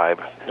 tribe.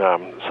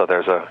 So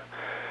there's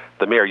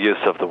the mere use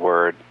of the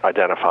word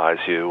identifies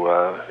you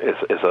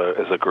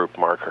is a group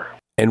marker.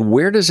 And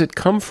where does it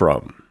come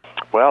from?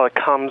 Well, it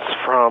comes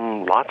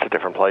from lots of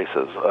different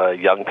places.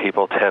 Young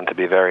people tend to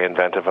be very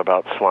inventive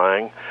about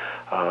slang.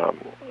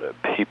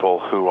 People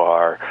who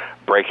are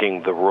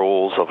breaking the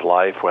rules of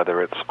life, whether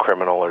it's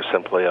criminal or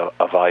simply a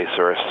vice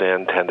or a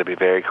sin, tend to be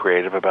very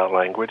creative about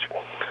language.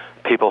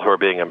 People who are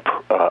being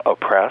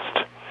oppressed,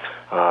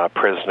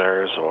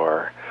 prisoners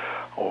or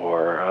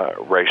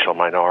racial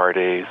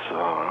minorities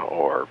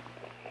or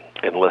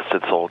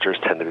enlisted soldiers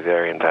tend to be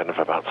very inventive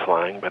about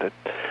slang, but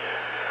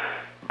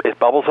it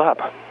bubbles up.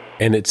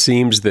 And it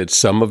seems that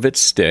some of it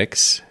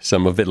sticks,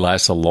 some of it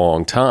lasts a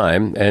long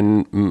time,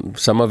 and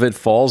some of it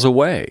falls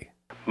away.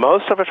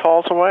 Most of it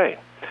falls away.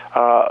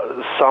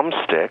 Some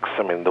sticks.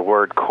 I mean, the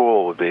word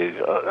cool would be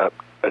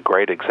a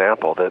great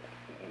example that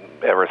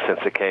ever since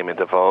it came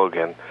into vogue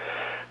in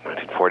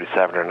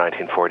 1947 or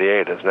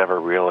 1948 has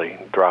never really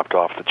dropped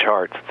off the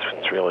charts.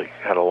 It's really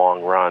had a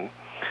long run.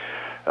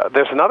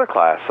 There's another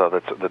class, though,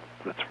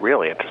 that's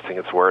really interesting.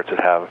 It's words that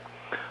have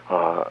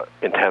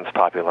intense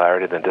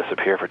popularity, then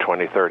disappear for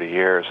 20, 30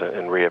 years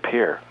and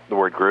reappear. The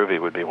word groovy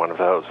would be one of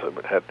those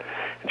that had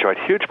enjoyed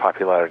huge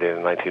popularity in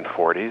the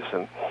 1940s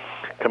and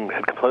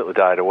had completely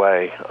died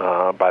away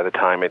by the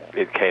time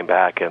it came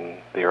back in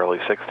the early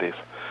 60s.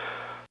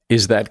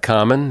 Is that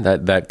common,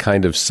 that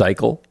kind of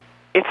cycle?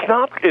 It's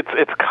not.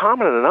 It's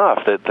common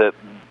enough that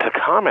to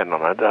comment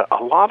on it.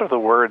 A lot of the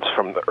words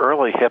from the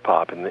early hip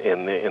hop in the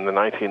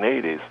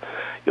 1980s,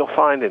 you'll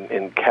find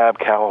in Cab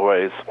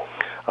Calloway's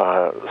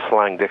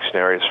slang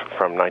dictionaries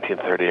from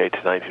 1938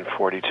 to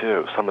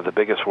 1942. Some of the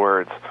biggest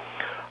words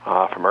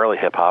from early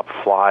hip hop,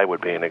 fly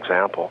would be an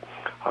example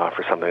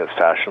for something that's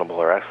fashionable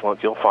or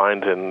excellent. You'll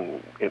find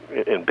in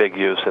big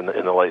use in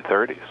the late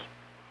 30s.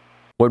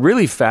 What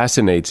really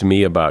fascinates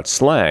me about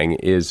slang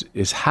is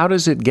how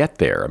does it get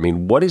there? I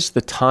mean, what is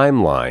the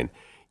timeline?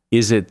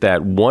 Is it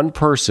that one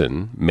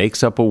person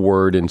makes up a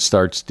word and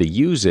starts to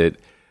use it?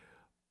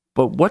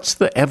 But what's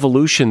the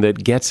evolution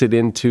that gets it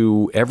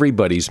into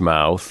everybody's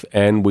mouth?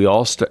 And we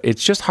all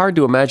it's just hard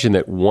to imagine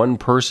that one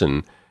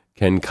person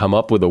can come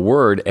up with a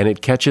word and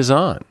it catches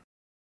on.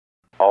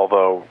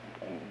 Although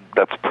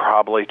that's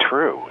probably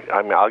true.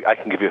 I mean, I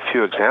can give you a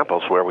few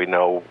examples where we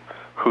know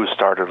who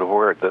started the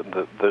word.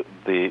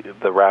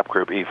 The rap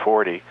group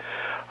E40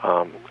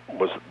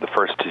 was the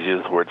first to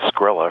use the word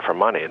Skrilla for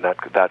money, and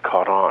that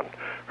caught on.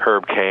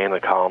 Herb Caen, a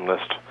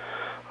columnist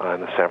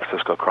in the San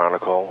Francisco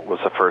Chronicle, was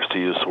the first to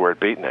use the word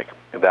beatnik,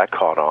 and that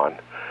caught on.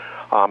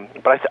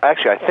 But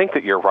I think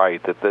that you're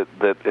right, that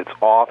it's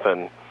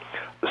often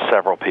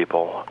several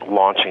people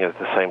launching it at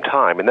the same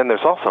time. And then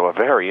there's also a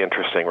very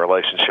interesting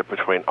relationship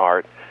between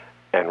art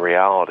and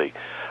reality.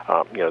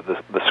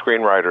 The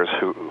screenwriters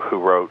who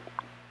wrote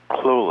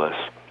Clueless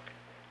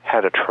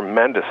had a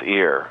tremendous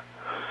ear,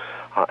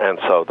 and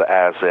so the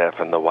as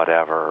if and the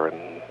whatever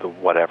and the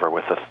whatever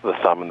with the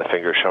thumb and the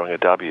finger showing a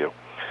W.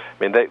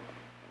 I mean, they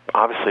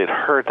obviously had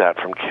heard that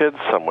from kids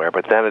somewhere,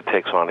 but then it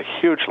takes on a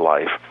huge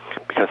life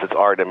because it's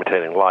art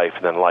imitating life,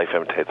 and then life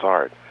imitates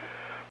art.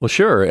 Well,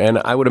 sure, and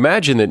I would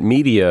imagine that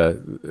media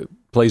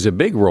plays a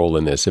big role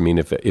in this. I mean,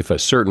 if a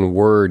certain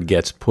word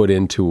gets put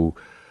into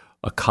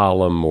a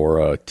column or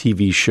a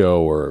TV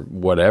show or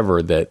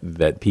whatever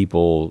that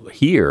people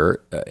hear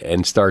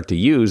and start to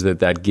use,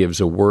 that gives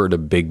a word a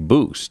big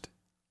boost.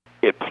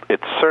 It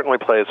certainly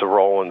plays a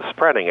role in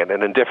spreading it,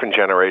 and in different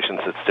generations,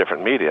 it's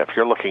different media. If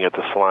you're looking at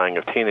the slang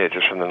of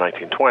teenagers from the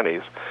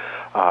 1920s,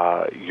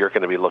 you're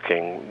going to be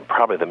looking,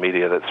 probably the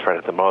media that spread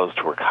it the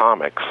most were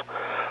comics,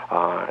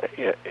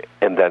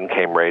 and then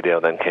came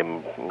radio, then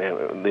came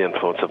the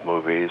influence of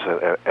movies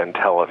and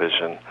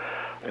television,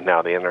 and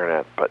now the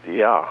internet. But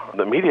yeah,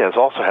 the media has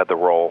also had the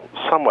role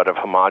somewhat of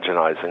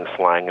homogenizing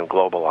slang and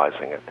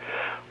globalizing it.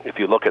 If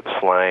you look at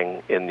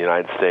slang in the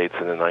United States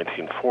in the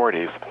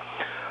 1940s,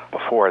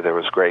 before there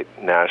was great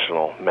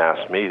national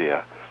mass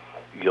media,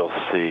 you'll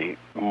see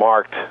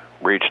marked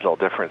regional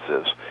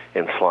differences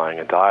in slang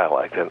and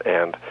dialect.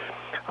 And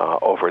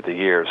over the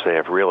years, they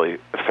have really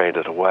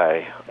faded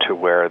away to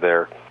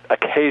where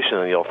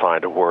occasionally you'll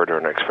find a word or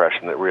an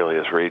expression that really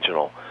is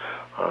regional.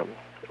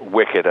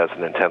 Wicked as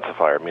an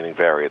intensifier, meaning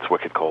very. It's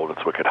wicked cold,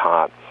 it's wicked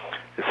hot.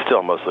 It's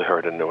still mostly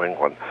heard in New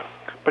England.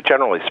 But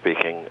generally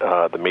speaking,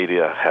 the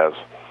media has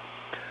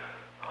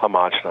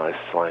homogenized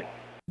slang.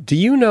 Do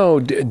you know,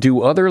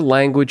 do other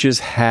languages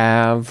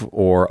have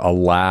or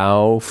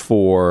allow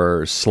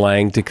for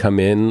slang to come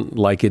in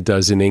like it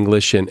does in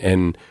English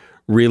and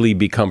really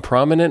become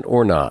prominent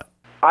or not?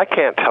 I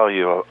can't tell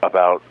you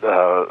about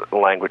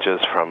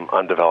languages from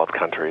undeveloped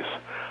countries,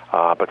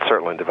 but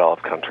certainly in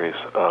developed countries,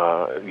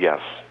 yes.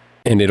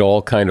 And it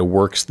all kind of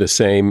works the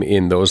same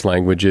in those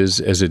languages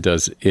as it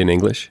does in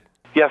English?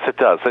 Yes, it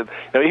does.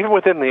 Even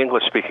within the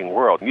English-speaking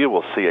world, you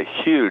will see a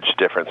huge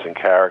difference in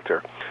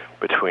character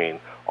between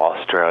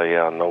Australia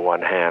on the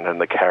one hand and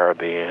the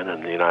Caribbean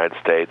and the United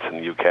States and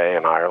the UK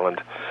and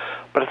Ireland.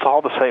 But it's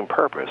all the same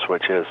purpose,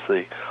 which is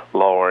the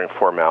lowering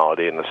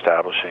formality and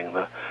establishing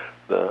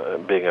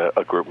the being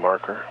a group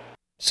marker.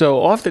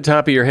 So off the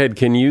top of your head,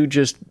 can you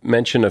just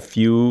mention a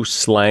few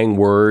slang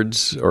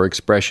words or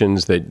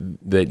expressions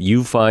that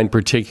you find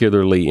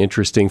particularly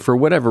interesting for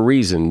whatever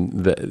reason,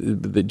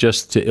 that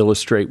just to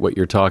illustrate what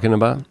you're talking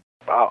about?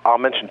 I'll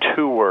mention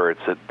two words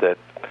that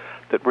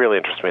really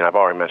interest me, and I've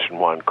already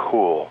mentioned one,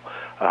 cool.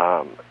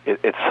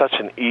 It's such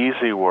an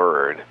easy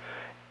word,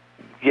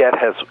 yet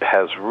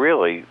has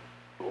really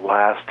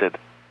lasted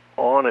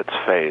on its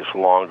face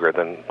longer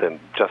than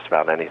just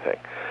about anything.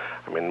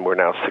 I mean, we're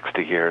now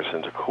 60 years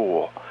into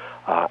cool,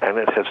 and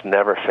it has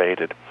never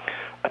faded.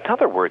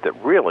 Another word that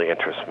really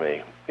interests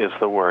me is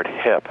the word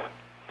hip.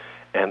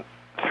 And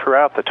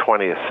throughout the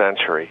 20th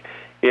century,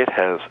 it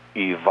has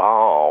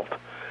evolved.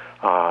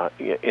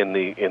 In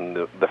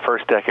the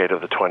first decade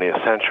of the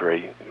 20th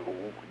century,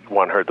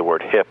 one heard the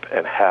word hip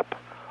and hep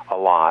a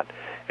lot,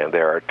 and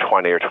there are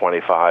 20 or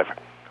 25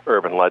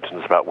 urban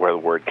legends about where the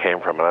word came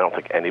from, and I don't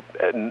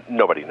think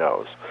nobody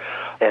knows.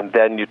 And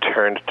then you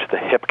turned to the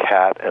hip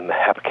cat and the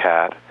hep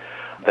cat.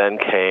 Then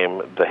came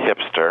the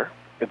hipster.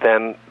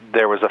 Then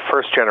there was a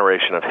first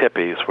generation of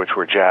hippies, which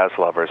were jazz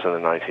lovers in the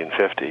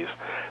 1950s.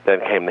 Then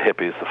came the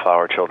hippies, the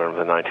flower children of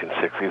the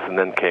 1960s, and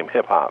then came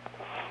hip-hop.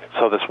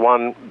 So this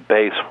one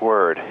base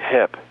word,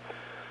 hip,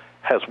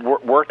 has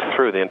worked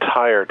through the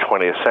entire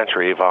 20th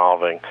century,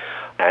 evolving,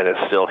 and is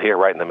still here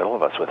right in the middle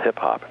of us with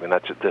hip-hop. I mean,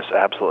 this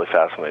absolutely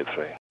fascinates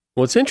me.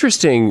 Well, it's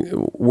interesting,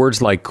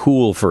 words like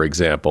cool, for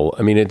example.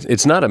 I mean,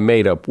 it's not a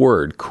made-up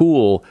word.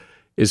 Cool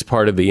is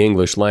part of the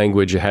English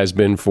language. It has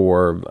been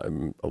for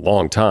a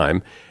long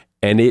time,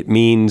 and it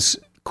means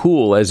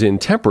cool as in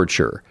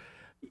temperature.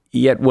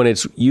 Yet when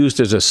it's used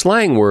as a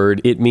slang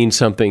word, it means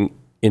something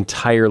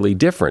entirely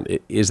different.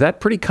 Is that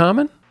pretty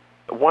common?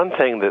 One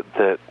thing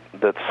that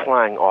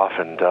slang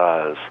often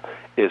does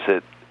is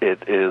it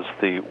is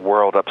the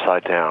world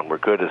upside down, where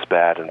good is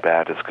bad and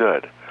bad is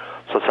good.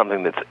 So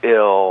something that's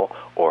ill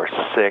or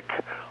sick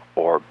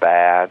or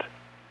bad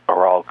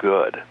are all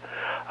good.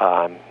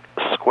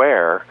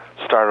 Square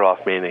started off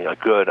meaning a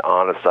good,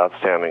 honest,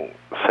 outstanding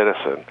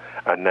citizen,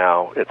 and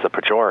now it's a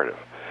pejorative.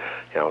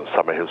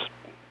 Somebody who's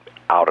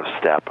out of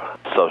step,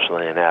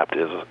 socially inept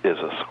is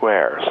a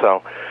square.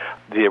 So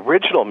the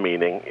original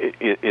meaning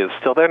is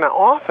still there. Now,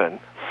 often,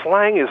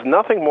 slang is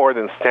nothing more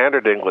than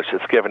standard English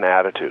that's given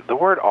attitude. The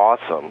word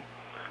awesome,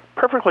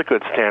 perfectly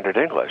good standard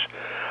English.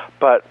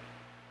 But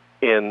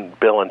in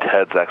Bill and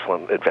Ted's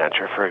Excellent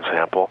Adventure, for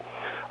example,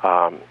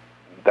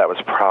 that was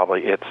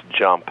probably its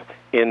jump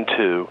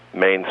into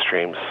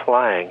mainstream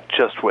slang,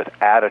 just with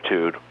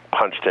attitude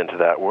punched into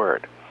that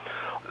word.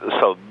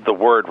 So the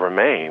word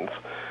remains,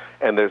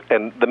 and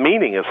the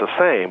meaning is the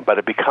same, but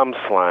it becomes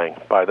slang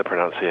by the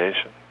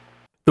pronunciation.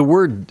 The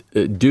word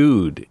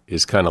dude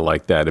is kind of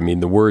like that. I mean,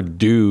 the word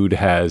dude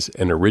has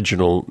an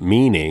original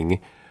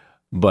meaning,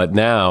 but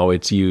now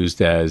it's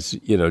used as,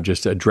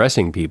 just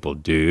addressing people.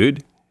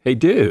 Dude, hey,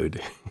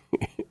 dude,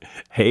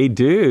 hey,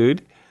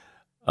 dude.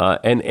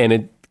 And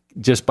it,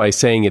 just by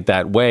saying it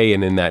that way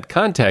and in that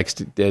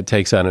context, it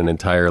takes on an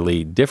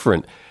entirely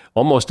different,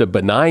 almost a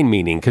benign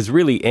meaning, because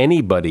really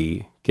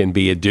anybody can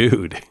be a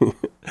dude.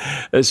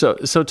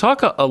 So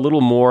talk a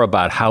little more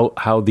about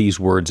how these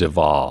words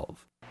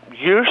evolve.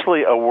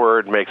 Usually a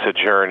word makes a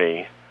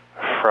journey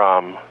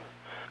from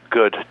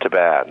good to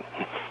bad.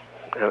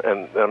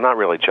 And I'm not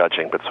really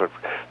judging, but sort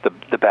of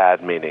the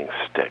bad meaning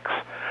sticks.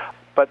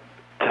 But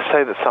to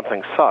say that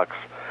something sucks,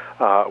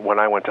 when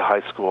I went to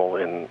high school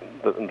in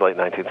the late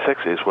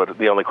 1960s,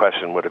 the only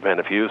question would have been,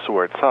 if you used the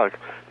word suck,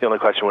 the only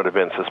question would have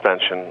been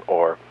suspension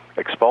or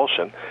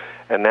expulsion.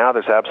 And now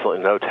there's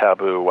absolutely no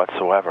taboo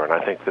whatsoever. And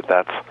I think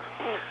that's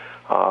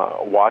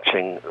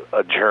watching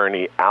a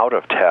journey out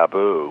of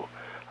taboo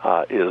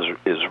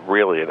is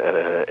really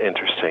an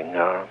interesting.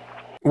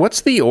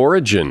 What's the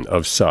origin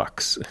of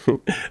sucks?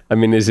 I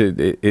mean,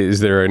 is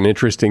there an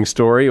interesting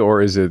story,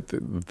 or is it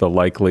the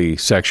likely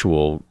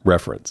sexual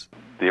reference?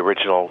 The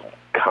original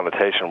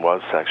connotation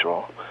was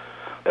sexual,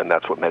 and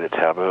that's what made it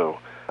taboo.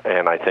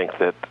 And I think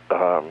that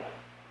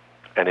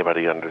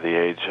anybody under the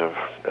age of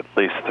at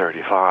least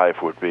 35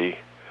 would be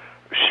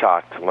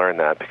shocked to learn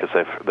that, because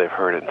they've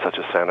heard it in such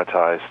a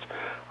sanitized,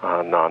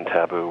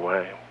 non-taboo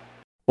way.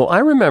 Well, I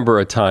remember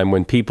a time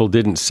when people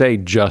didn't say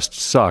just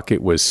suck.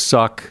 It was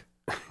suck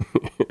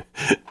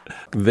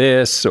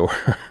this or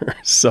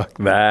suck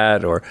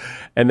that,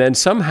 and then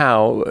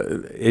somehow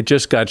it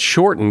just got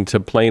shortened to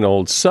plain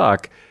old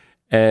suck,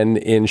 and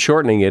in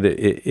shortening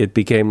it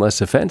became less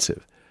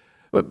offensive.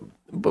 But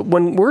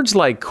when words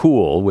like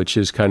cool, which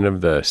is kind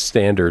of the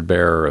standard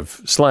bearer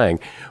of slang,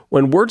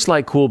 when words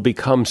like cool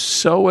become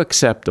so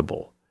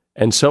acceptable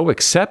and so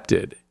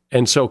accepted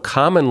and so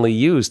commonly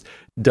used,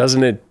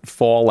 doesn't it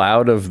fall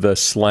out of the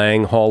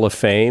slang Hall of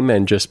Fame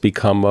and just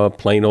become a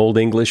plain old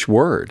English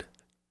word?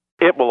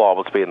 It will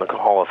always be in the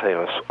Hall of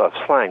Fame of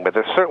slang, but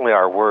there certainly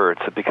are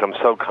words that become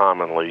so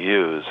commonly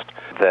used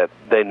that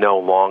they no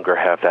longer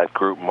have that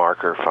group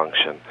marker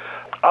function.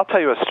 I'll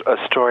tell you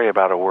a story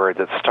about a word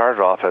that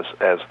started off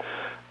as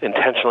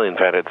intentionally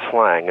invented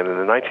slang, and in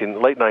the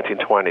late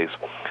 1920s,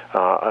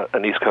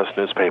 an East Coast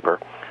newspaper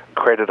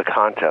created a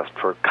contest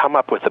for come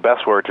up with the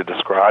best word to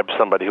describe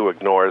somebody who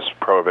ignores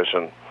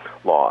prohibition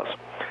laws.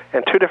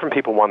 And two different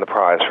people won the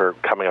prize for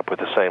coming up with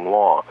the same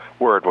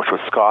word, which was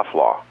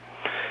scofflaw.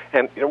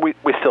 And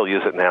we still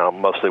use it now,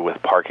 mostly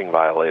with parking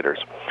violators.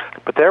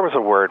 But there was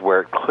a word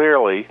where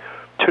clearly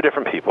two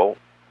different people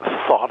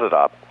thought it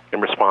up in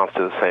response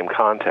to the same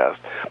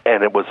contest.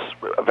 And it was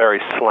a very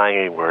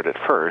slangy word at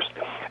first,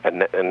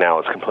 and now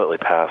it's completely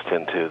passed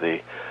into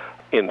the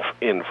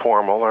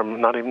informal, or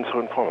not even so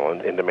informal,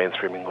 into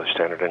mainstream English,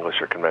 standard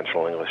English, or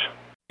conventional English.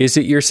 Is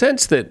it your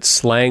sense that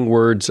slang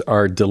words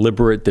are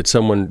deliberate, that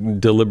someone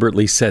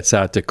deliberately sets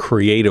out to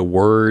create a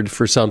word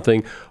for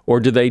something, or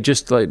do they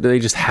just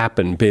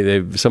happen?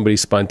 Somebody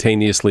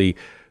spontaneously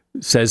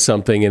says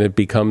something and it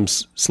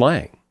becomes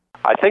slang?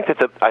 I think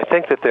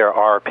that there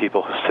are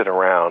people who sit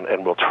around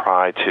and will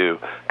try to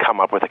come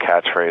up with a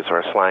catchphrase or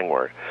a slang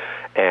word,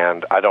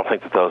 and I don't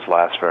think that those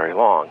last very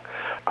long.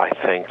 I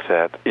think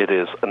that it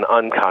is an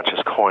unconscious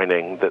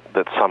coining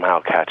that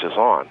somehow catches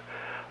on.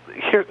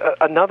 Here,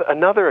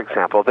 another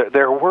example.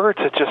 There are words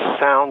that just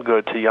sound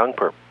good to young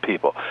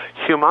people.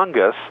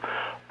 Humongous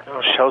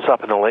shows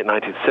up in the late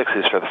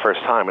 1960s for the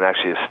first time, and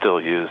actually is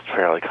still used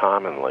fairly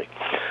commonly,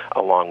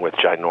 along with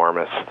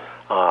ginormous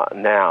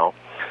now.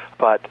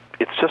 But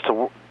it's just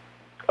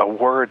a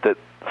word that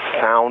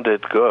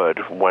sounded good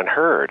when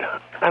heard.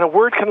 And a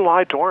word can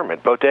lie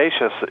dormant.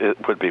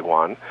 Bodacious would be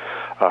one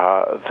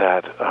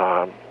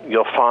that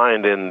you'll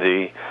find in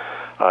the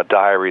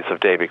diaries of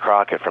Davy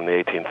Crockett from the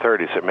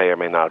 1830s. It may or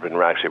may not have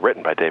been actually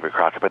written by Davy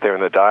Crockett, but they're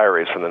in the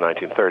diaries from the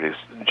 1930s,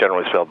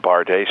 generally spelled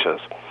bardacious.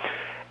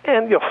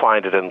 And you'll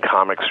find it in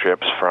comic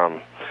strips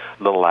from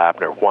Little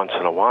Abner once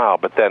in a while,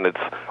 but then it's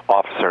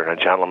Officer and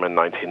a Gentleman,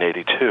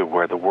 1982,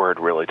 where the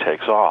word really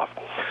takes off.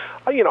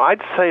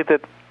 I'd say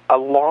that a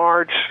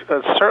large,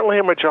 certainly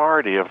a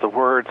majority of the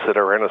words that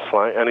are in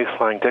any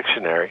slang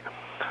dictionary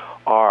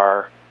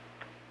are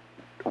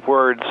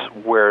words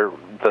where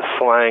the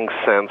slang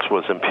sense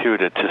was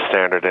imputed to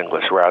standard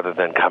English rather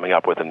than coming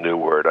up with a new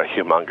word, a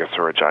humongous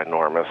or a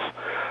ginormous.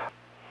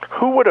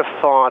 Who would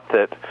have thought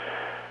that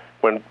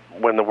when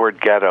the word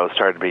ghetto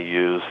started to be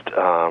used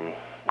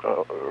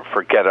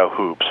for ghetto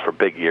hoops, for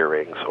big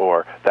earrings,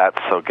 or that's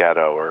so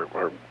ghetto,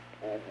 or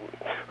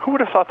who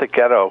would have thought that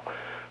ghetto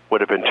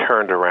would have been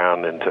turned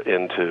around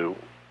into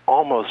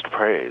almost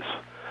praise?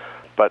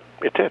 But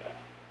it did.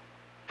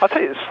 I'll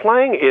tell you,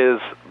 slang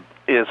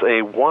is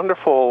a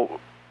wonderful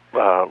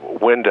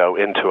window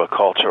into a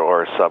culture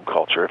or a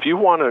subculture. If you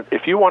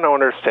want to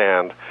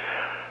understand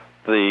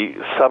the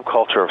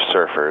subculture of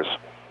surfers,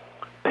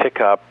 pick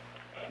up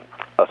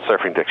a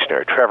surfing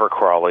dictionary, Trevor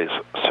Crawley's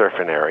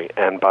Surfinary,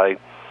 and by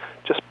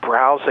just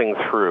browsing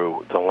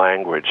through the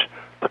language,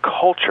 the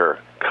culture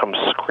comes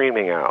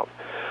screaming out.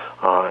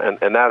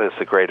 And that is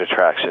the great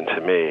attraction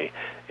to me,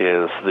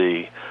 is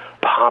the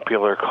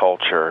popular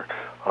culture,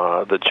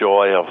 the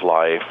joy of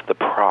life, the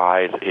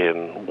pride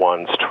in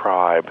one's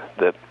tribe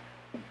that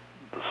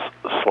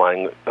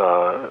slang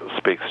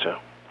speaks to.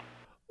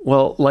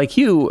 Well, like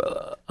you,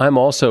 I'm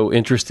also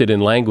interested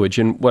in language,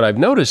 and what I've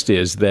noticed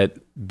is that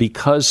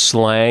because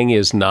slang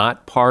is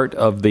not part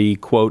of the,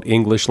 quote,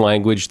 English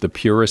language, the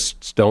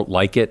purists don't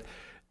like it.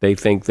 They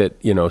think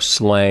that,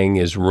 slang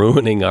is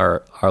ruining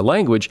our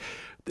language.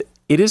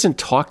 It isn't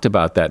talked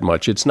about that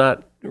much. It's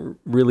not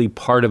really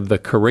part of the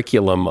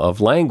curriculum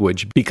of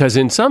language because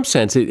in some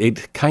sense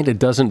it kind of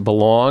doesn't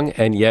belong,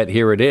 and yet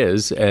here it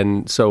is.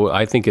 And so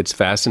I think it's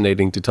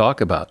fascinating to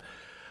talk about.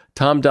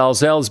 Tom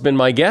Dalzell has been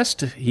my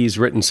guest. He's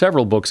written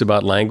several books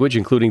about language,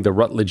 including the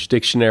Routledge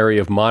Dictionary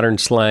of Modern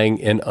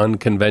Slang and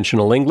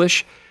Unconventional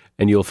English,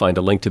 and you'll find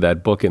a link to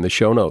that book in the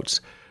show notes.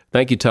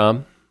 Thank you,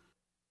 Tom.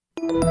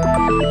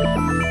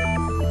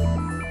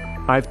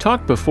 I've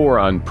talked before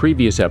on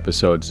previous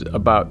episodes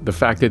about the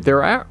fact that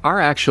there are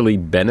actually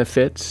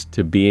benefits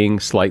to being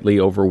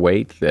slightly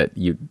overweight, that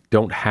you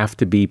don't have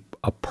to be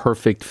a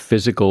perfect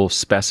physical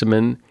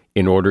specimen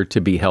in order to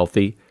be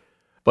healthy.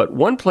 But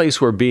one place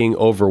where being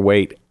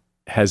overweight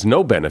has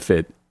no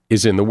benefit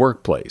is in the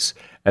workplace,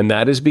 and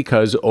that is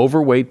because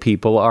overweight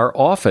people are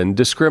often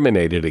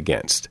discriminated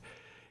against.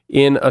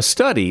 In a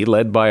study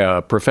led by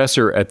a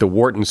professor at the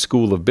Wharton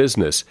School of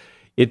Business,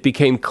 it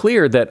became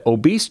clear that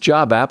obese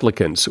job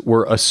applicants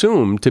were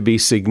assumed to be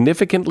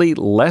significantly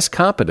less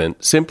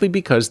competent simply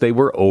because they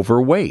were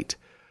overweight.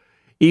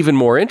 Even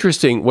more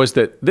interesting was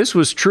that this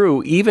was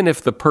true even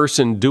if the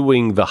person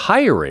doing the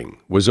hiring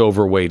was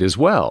overweight as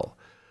well.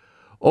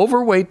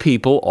 Overweight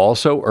people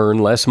also earn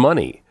less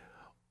money.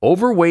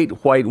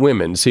 Overweight white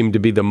women seem to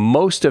be the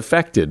most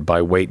affected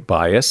by weight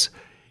bias.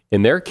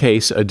 In their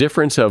case, a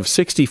difference of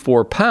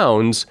 64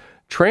 pounds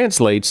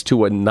translates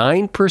to a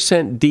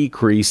 9%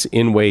 decrease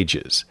in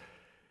wages.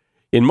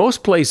 In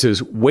most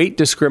places, weight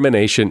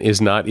discrimination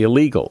is not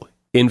illegal.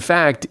 In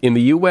fact, in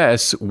the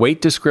U.S.,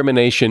 weight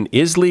discrimination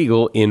is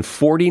legal in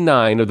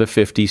 49 of the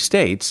 50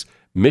 states.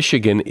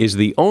 Michigan is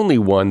the only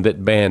one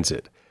that bans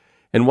it.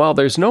 And while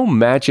there's no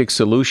magic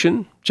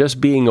solution, just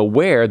being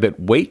aware that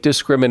weight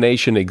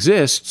discrimination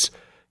exists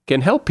can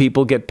help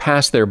people get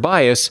past their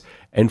bias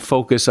and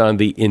focus on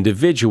the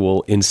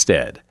individual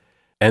instead.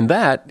 And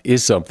that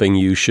is something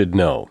you should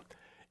know.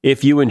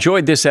 If you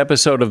enjoyed this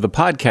episode of the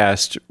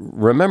podcast,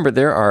 remember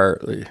there are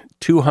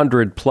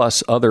 200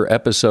 plus other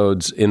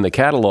episodes in the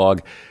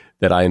catalog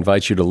that I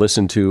invite you to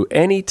listen to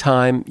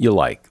anytime you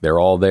like. They're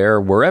all there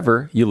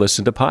wherever you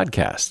listen to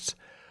podcasts.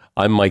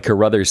 I'm Mike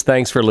Carruthers.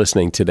 Thanks for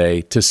listening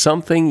today to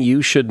Something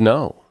You Should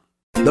Know.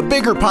 The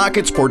Bigger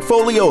Pockets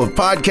portfolio of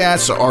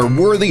podcasts are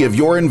worthy of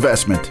your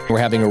investment. We're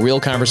having a real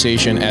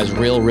conversation as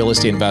real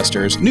estate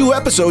investors. New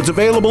episodes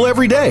available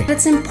every day.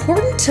 It's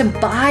important to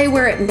buy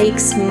where it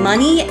makes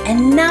money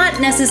and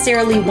not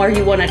necessarily where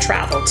you want to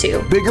travel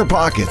to. Bigger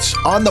Pockets,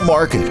 On the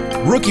Market,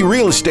 Rookie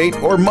Real Estate,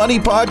 or Money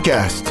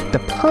Podcast. The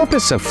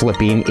purpose of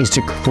flipping is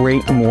to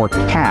create more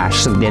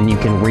cash so then you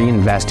can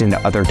reinvest into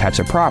other types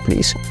of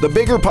properties. The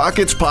Bigger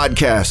Pockets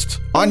Podcast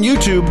on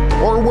YouTube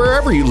or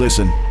wherever you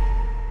listen.